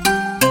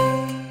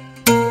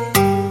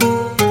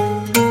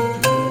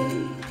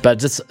 But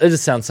it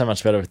just sounds so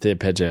much better with the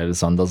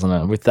arpeggiators on, doesn't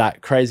it? With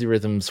that crazy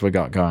rhythms we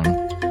got going.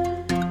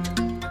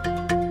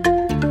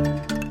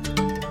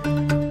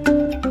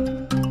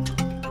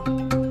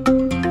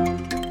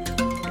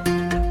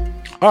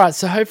 All right,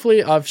 so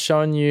hopefully I've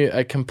shown you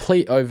a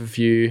complete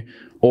overview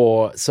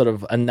or sort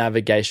of a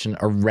navigation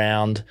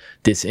around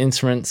this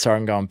instrument. So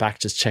I'm going back,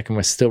 just checking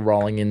we're still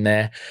rolling in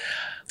there.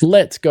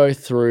 Let's go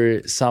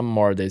through some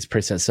more of these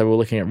presets. So we're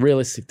looking at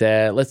realistic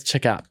there. Let's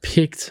check out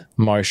picked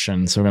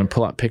motion. So we're going to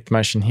pull up picked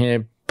motion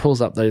here,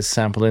 pulls up those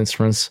sampled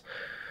instruments,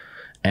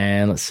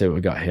 and let's see what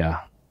we got here.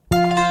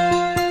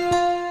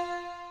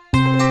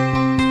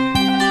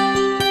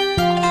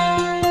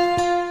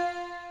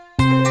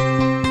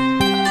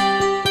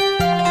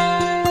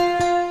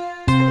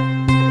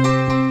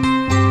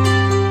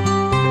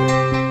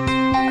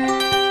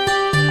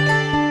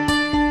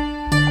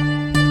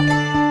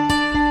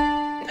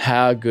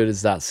 How good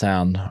is that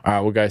sound? All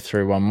right, we'll go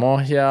through one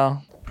more here.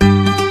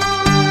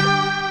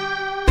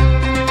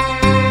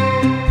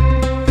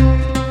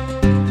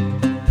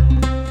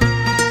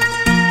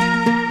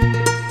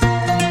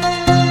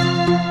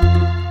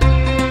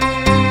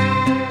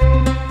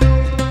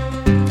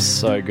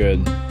 So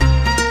good.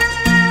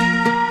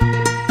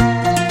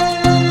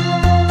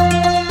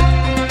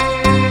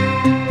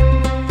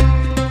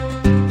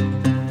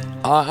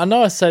 I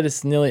know I say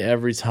this nearly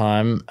every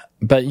time,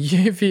 but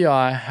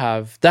UVI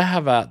have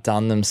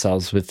outdone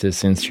themselves with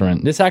this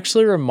instrument. This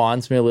actually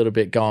reminds me a little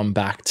bit going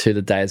back to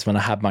the days when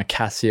I had my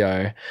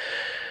Casio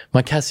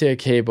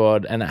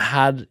keyboard, and it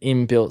had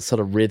inbuilt sort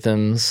of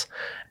rhythms,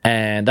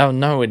 and they were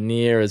nowhere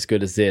near as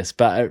good as this.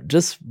 But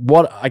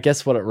what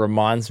it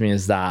reminds me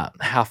is that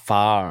how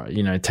far,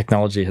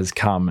 technology has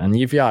come, and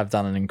UVI have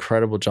done an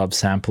incredible job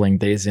sampling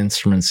these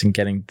instruments and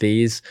getting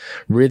these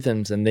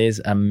rhythms and these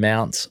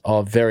amounts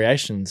of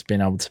variations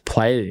being able to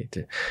play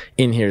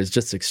in here is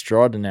just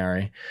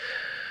extraordinary.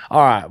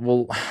 All right,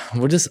 well,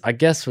 I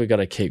guess we got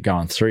to keep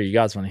going through. You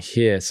guys want to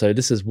hear. So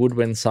this is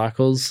Woodwind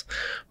Cycles,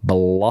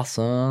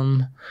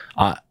 Blossom.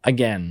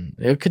 Again,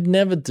 it could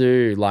never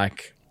do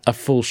like a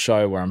full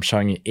show where I'm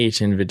showing you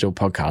each individual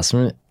podcast. I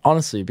mean,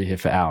 honestly, you'd be here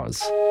for hours.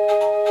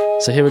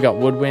 So here we got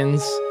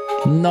Woodwinds.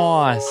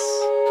 Nice.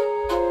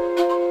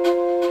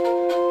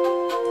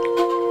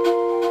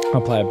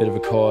 I'll play a bit of a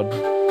chord.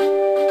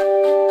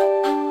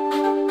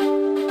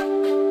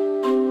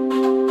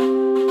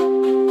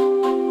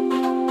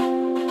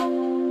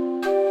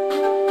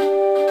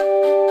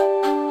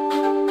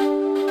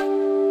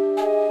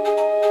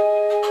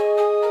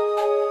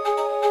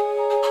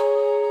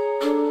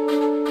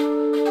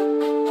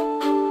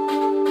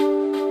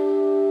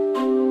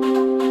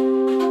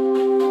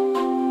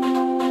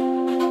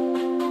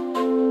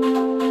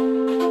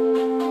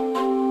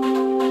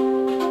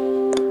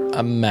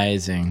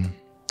 Amazing.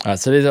 All right,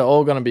 so these are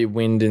all going to be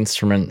wind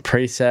instrument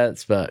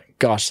presets, but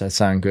gosh, they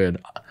sound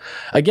good.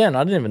 Again,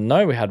 I didn't even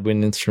know we had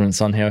wind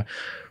instruments on here.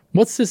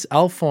 What's this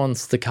Alphorn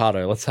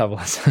staccato? Let's have a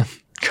listen.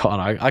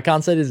 God, I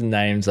can't say these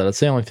names, though. That's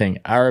the only thing.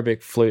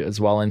 Arabic flute as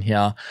well in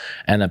here,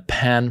 and a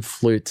pan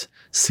flute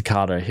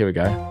staccato. Here we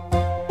go.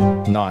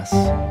 Nice.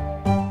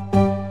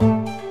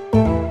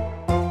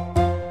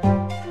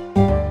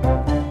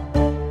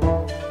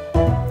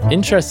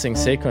 Interesting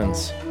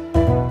sequence.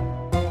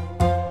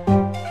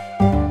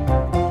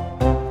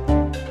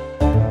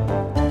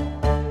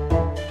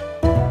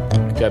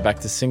 Go back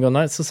to single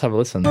notes. Let's have a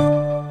listen.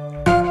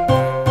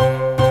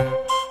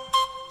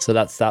 So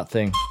that's that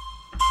thing.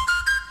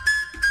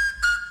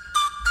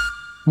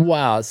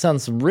 Wow, it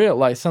sounds real.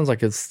 Like, it sounds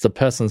like it's the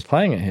person's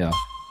playing it here.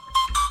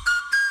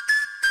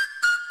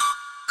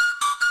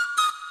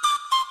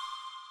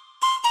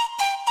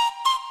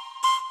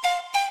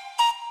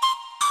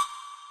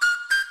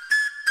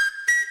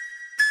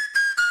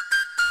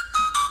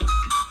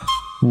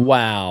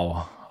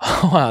 Wow.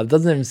 Wow, it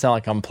doesn't even sound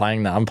like I'm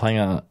playing that. I'm playing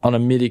on a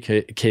MIDI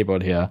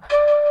keyboard here.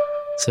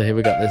 So here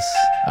we got this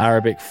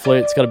Arabic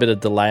flute. It's got a bit of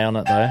delay on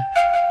it though.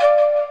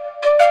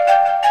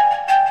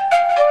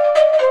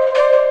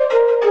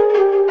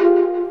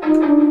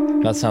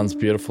 That sounds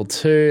beautiful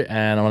too.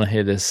 And I want to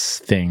hear this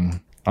thing.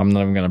 I'm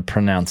not even going to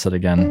pronounce it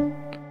again.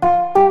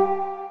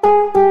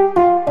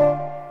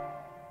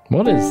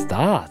 What is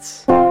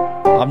that?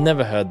 I've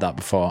never heard that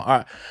before. All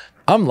right,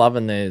 I'm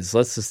loving these.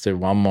 Let's just do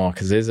one more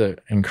because these are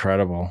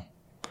incredible.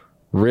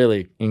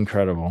 Really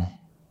incredible.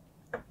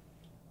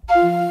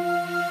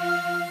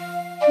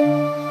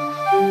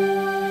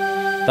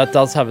 That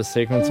does have a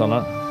sequence on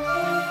it.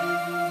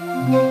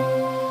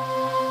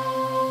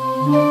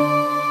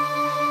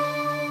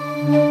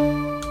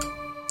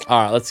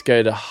 All right, let's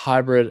go to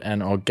hybrid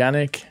and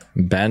organic.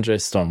 Banjo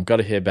Storm. Got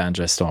to hear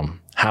Banjo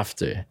Storm. Have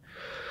to.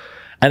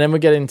 And then we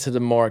get into the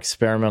more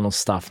experimental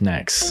stuff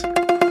next.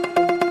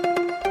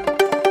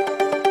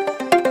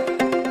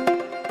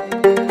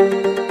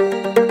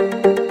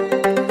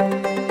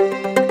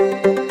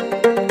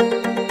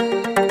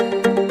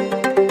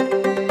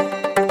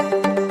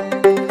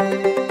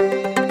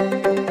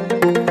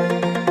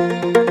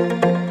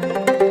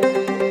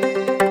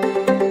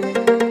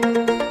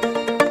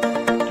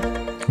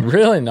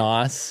 Really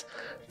nice.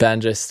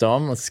 Banjo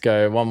Storm. Let's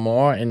go one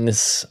more in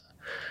this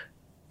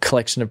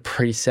collection of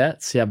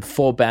presets. You have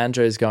 4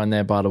 banjos going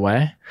there, by the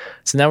way.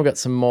 So now we've got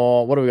some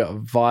more. What do we got?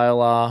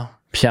 Viola,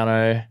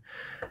 piano,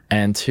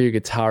 and 2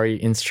 guitar-y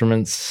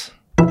instruments.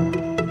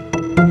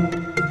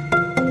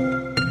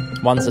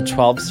 One's a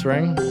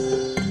 12-string.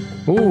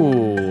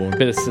 Ooh, a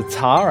bit of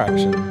sitar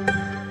action.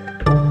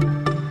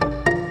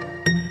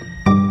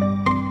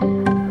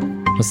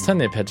 Let's turn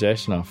the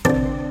arpeggiation off.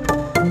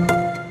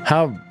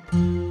 How...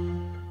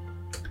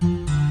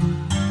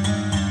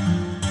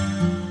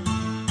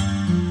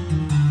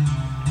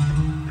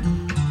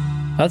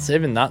 That's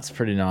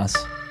pretty nice.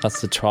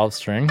 That's the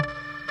 12-string.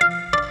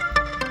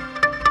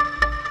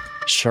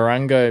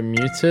 Charango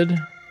muted.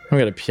 We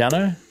got a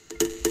piano.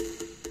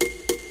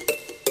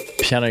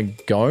 Piano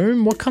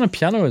gome? What kind of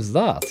piano is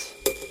that?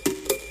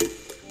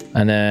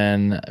 And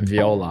then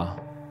viola.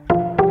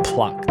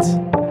 Plucked.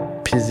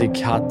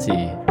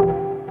 Pizzicati.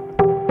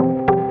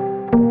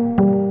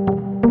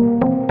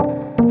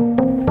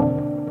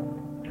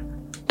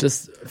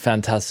 Just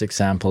fantastic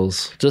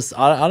samples.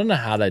 I don't know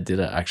how they did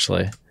it,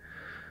 actually.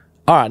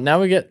 All right,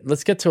 now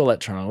let's get to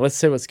electronic. Let's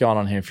see what's going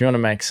on here. If you want to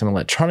make some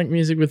electronic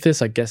music with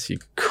this, I guess you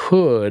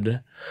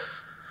could.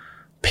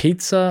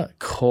 Pizza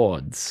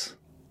chords.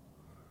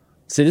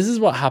 See, this is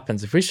what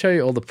happens. If we show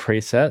you all the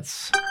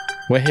presets,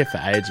 we're here for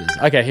ages.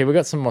 Okay, here we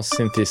got some more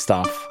synthy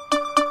stuff.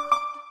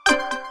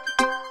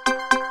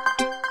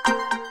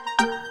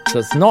 So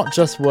it's not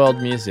just world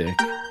music.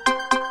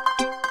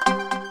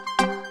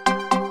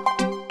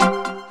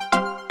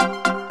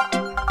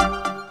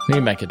 You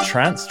can make a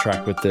trance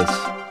track with this.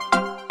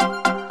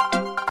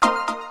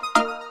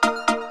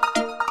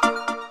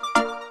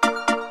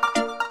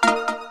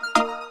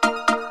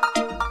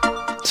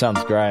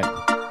 Sounds great.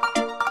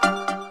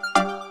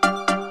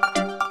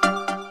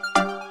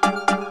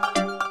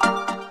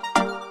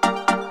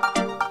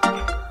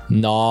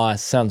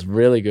 Nice. Sounds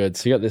really good.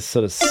 So you got this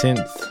sort of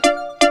synth.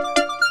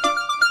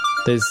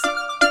 These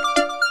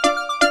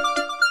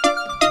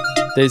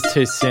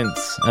 2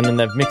 synths, and then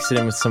they've mixed it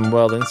in with some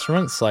world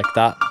instruments like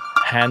that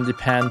handy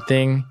pan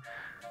thing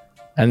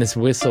and this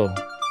whistle.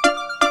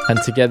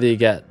 And together you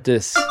get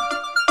this.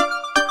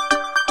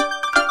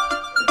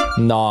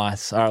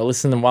 Nice. All right,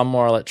 listen to one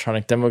more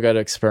electronic, then we'll go to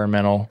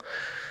experimental,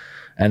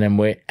 and then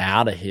we're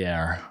out of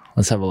here.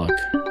 Let's have a look.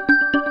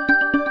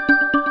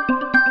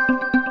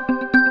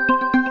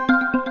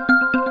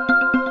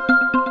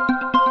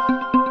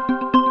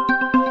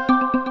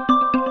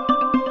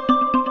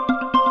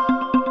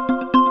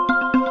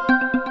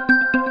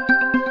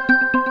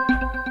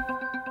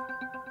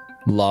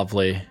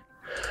 Lovely.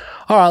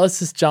 All right, let's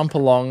just jump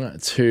along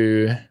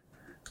to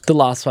the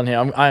last one here.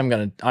 I'm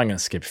gonna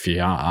skip a few.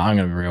 I'm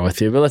gonna be real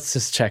with you, but let's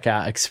just check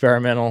out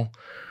experimental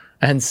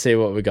and see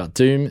what we got.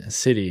 Doom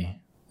City.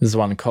 This is the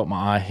one that caught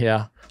my eye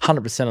here.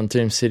 100% on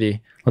Doom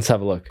City. Let's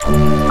have a look.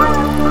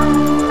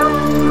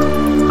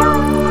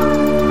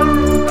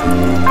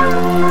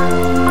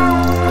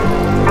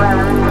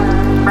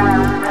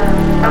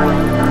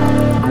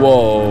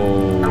 Whoa.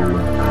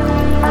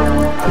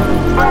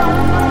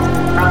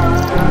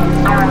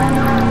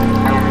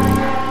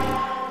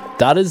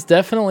 That is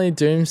definitely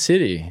Doom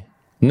City.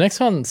 The next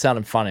one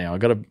sounded funny. I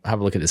got to have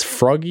a look at this.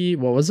 Froggy,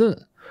 what was it?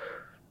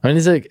 I mean,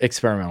 this is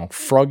experimental.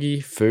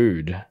 Froggy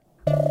Food.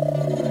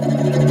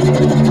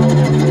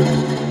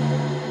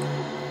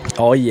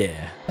 Oh,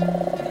 yeah.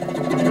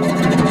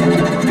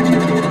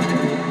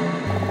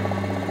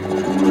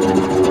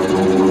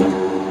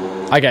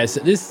 Okay, so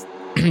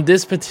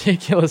this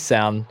particular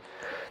sound,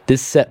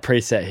 this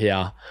preset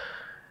here,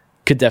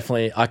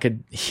 I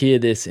could hear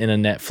this in a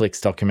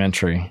Netflix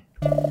documentary.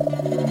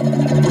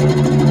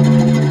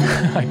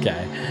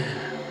 Okay.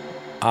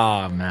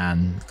 Oh,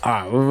 man. All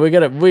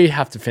right, we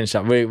have to finish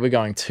up. We're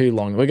going too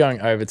long. We're going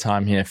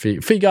overtime here for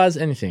you guys.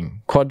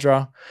 Anything.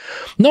 Quadra.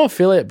 No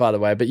affiliate, by the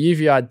way, but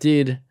UVI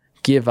did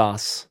give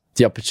us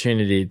the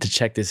opportunity to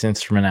check this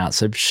instrument out.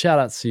 So shout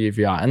out to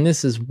UVI. And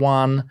this is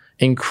one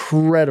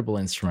incredible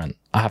instrument,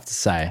 I have to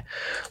say.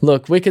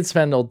 Look, we could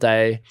spend all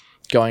day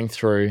going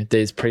through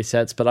these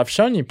presets, but I've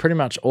shown you pretty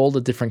much all the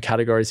different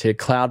categories here: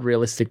 cloud,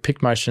 realistic,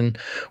 pick motion,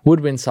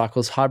 woodwind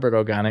cycles, hybrid,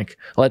 organic,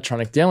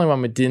 electronic. The only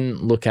one we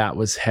didn't look at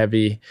was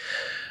heavy,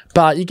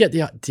 but you get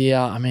the idea.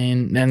 I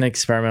mean, and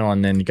experimental,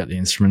 and then you got the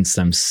instruments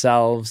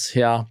themselves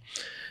here.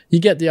 You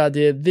get the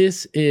idea.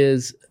 This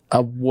is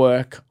a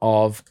work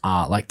of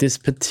art. Like, this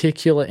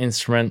particular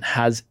instrument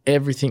has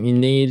everything you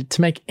need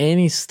to make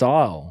any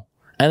style.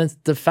 And it's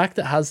the fact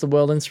that it has the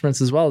World Instruments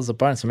as well as a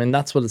bonus. I mean,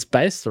 that's what it's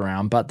based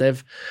around, but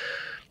they've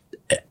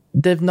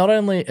not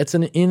only, it's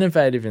an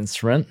innovative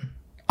instrument.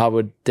 I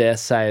would dare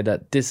say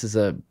that this is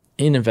a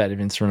innovative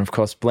instrument, of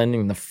course,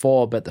 blending the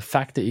four, but the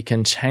fact that you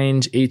can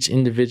change each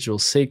individual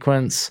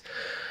sequence,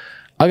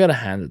 I got to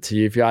hand it to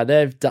UVI.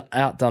 They've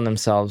outdone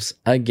themselves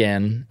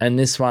again, and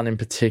this one in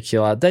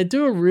particular, they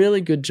do a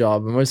really good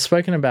job, and we've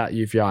spoken about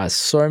UVI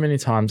so many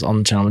times on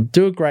the channel. They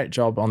do a great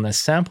job on their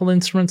sample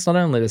instruments, not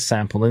only the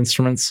sample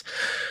instruments,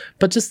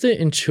 but just the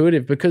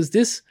intuitive, because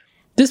this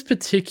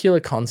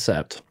particular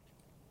concept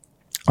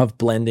of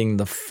blending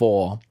the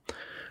four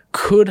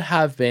could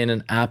have been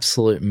an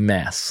absolute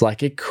mess.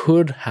 Like, it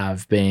could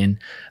have been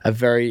a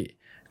very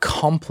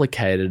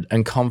complicated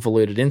and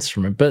convoluted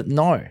instrument, but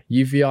no,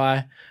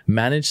 UVI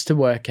managed to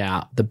work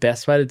out the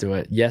best way to do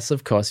it. Yes,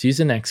 of course, use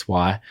an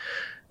XY.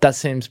 That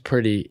seems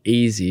pretty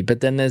easy,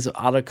 but then there's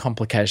other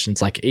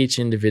complications like each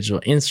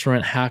individual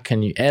instrument, how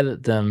can you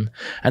edit them?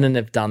 And then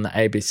they've done the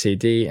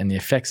ABCD and the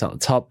effects at the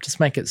top, just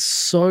make it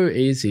so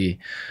easy.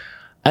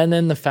 And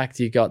then the fact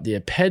you got the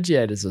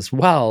arpeggiators as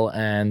well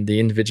and the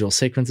individual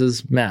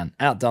sequences, man,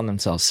 outdone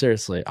themselves.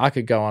 Seriously, I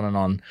could go on and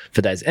on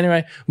for days.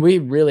 Anyway, we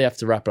really have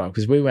to wrap it up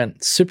because we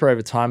went super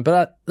over time,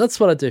 but that's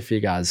what I do for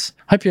you guys.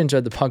 Hope you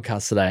enjoyed the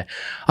podcast today.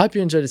 I hope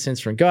you enjoyed this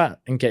instrument. Go out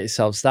and get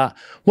yourselves that.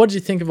 What did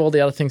you think of all the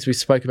other things we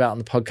spoke about on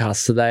the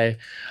podcast today?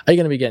 Are you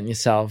going to be getting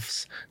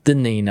yourselves the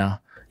Nina?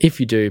 If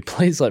you do,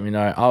 please let me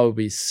know. I will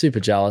be super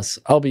jealous.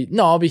 I'll be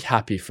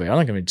happy for you. I'm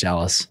not going to be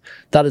jealous.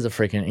 That is a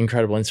freaking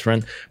incredible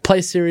instrument.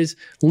 Play series,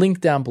 link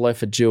down below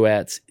for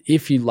duets.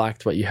 If you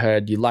liked what you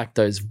heard, you liked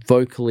those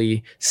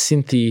vocally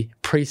synthy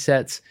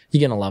presets,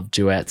 you're going to love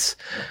duets.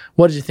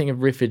 What did you think of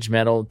riffage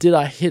metal? Did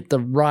I hit the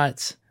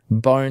right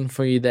bone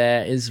for you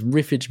there? Is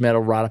riffage metal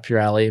right up your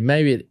alley?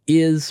 Maybe it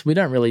is. We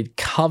don't really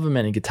cover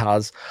many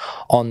guitars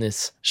on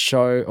this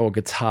show or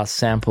guitar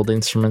sampled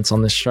instruments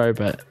on this show,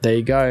 but there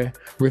you go.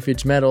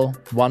 Riffage metal,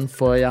 one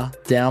for you,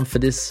 down for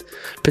this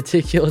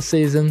particular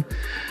season.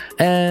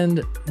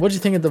 And what do you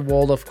think of the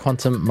Waldorf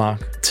Quantum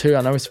Mark II?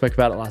 I know we spoke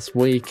about it last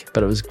week,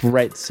 but it was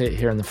great to see it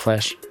here in the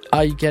flesh.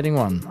 Are you getting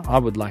one? I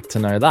would like to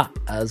know that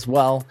as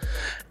well.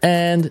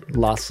 And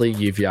lastly,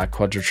 UVI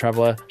Quadra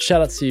Traveler.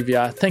 Shout out to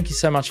UVI. Thank you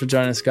so much for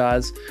joining us,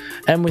 guys.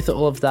 And with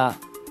all of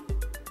that,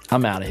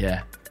 I'm out of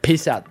here.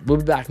 Peace out. We'll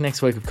be back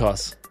next week, of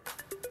course.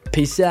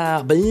 Peace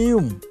out.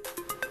 Boom.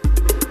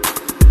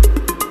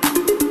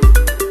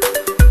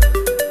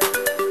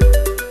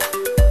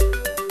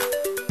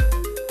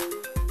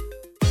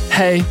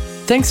 Hey,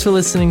 thanks for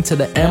listening to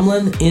the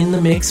Emlyn in the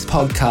Mix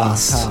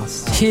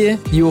podcast. Here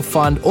you will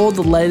find all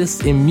the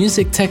latest in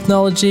music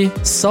technology,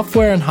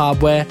 software and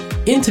hardware,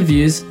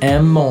 interviews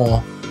and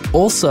more.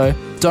 Also,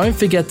 don't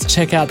forget to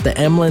check out the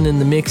Emlyn in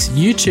the Mix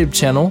YouTube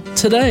channel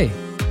today.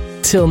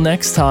 Till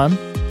next time,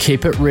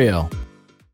 keep it real.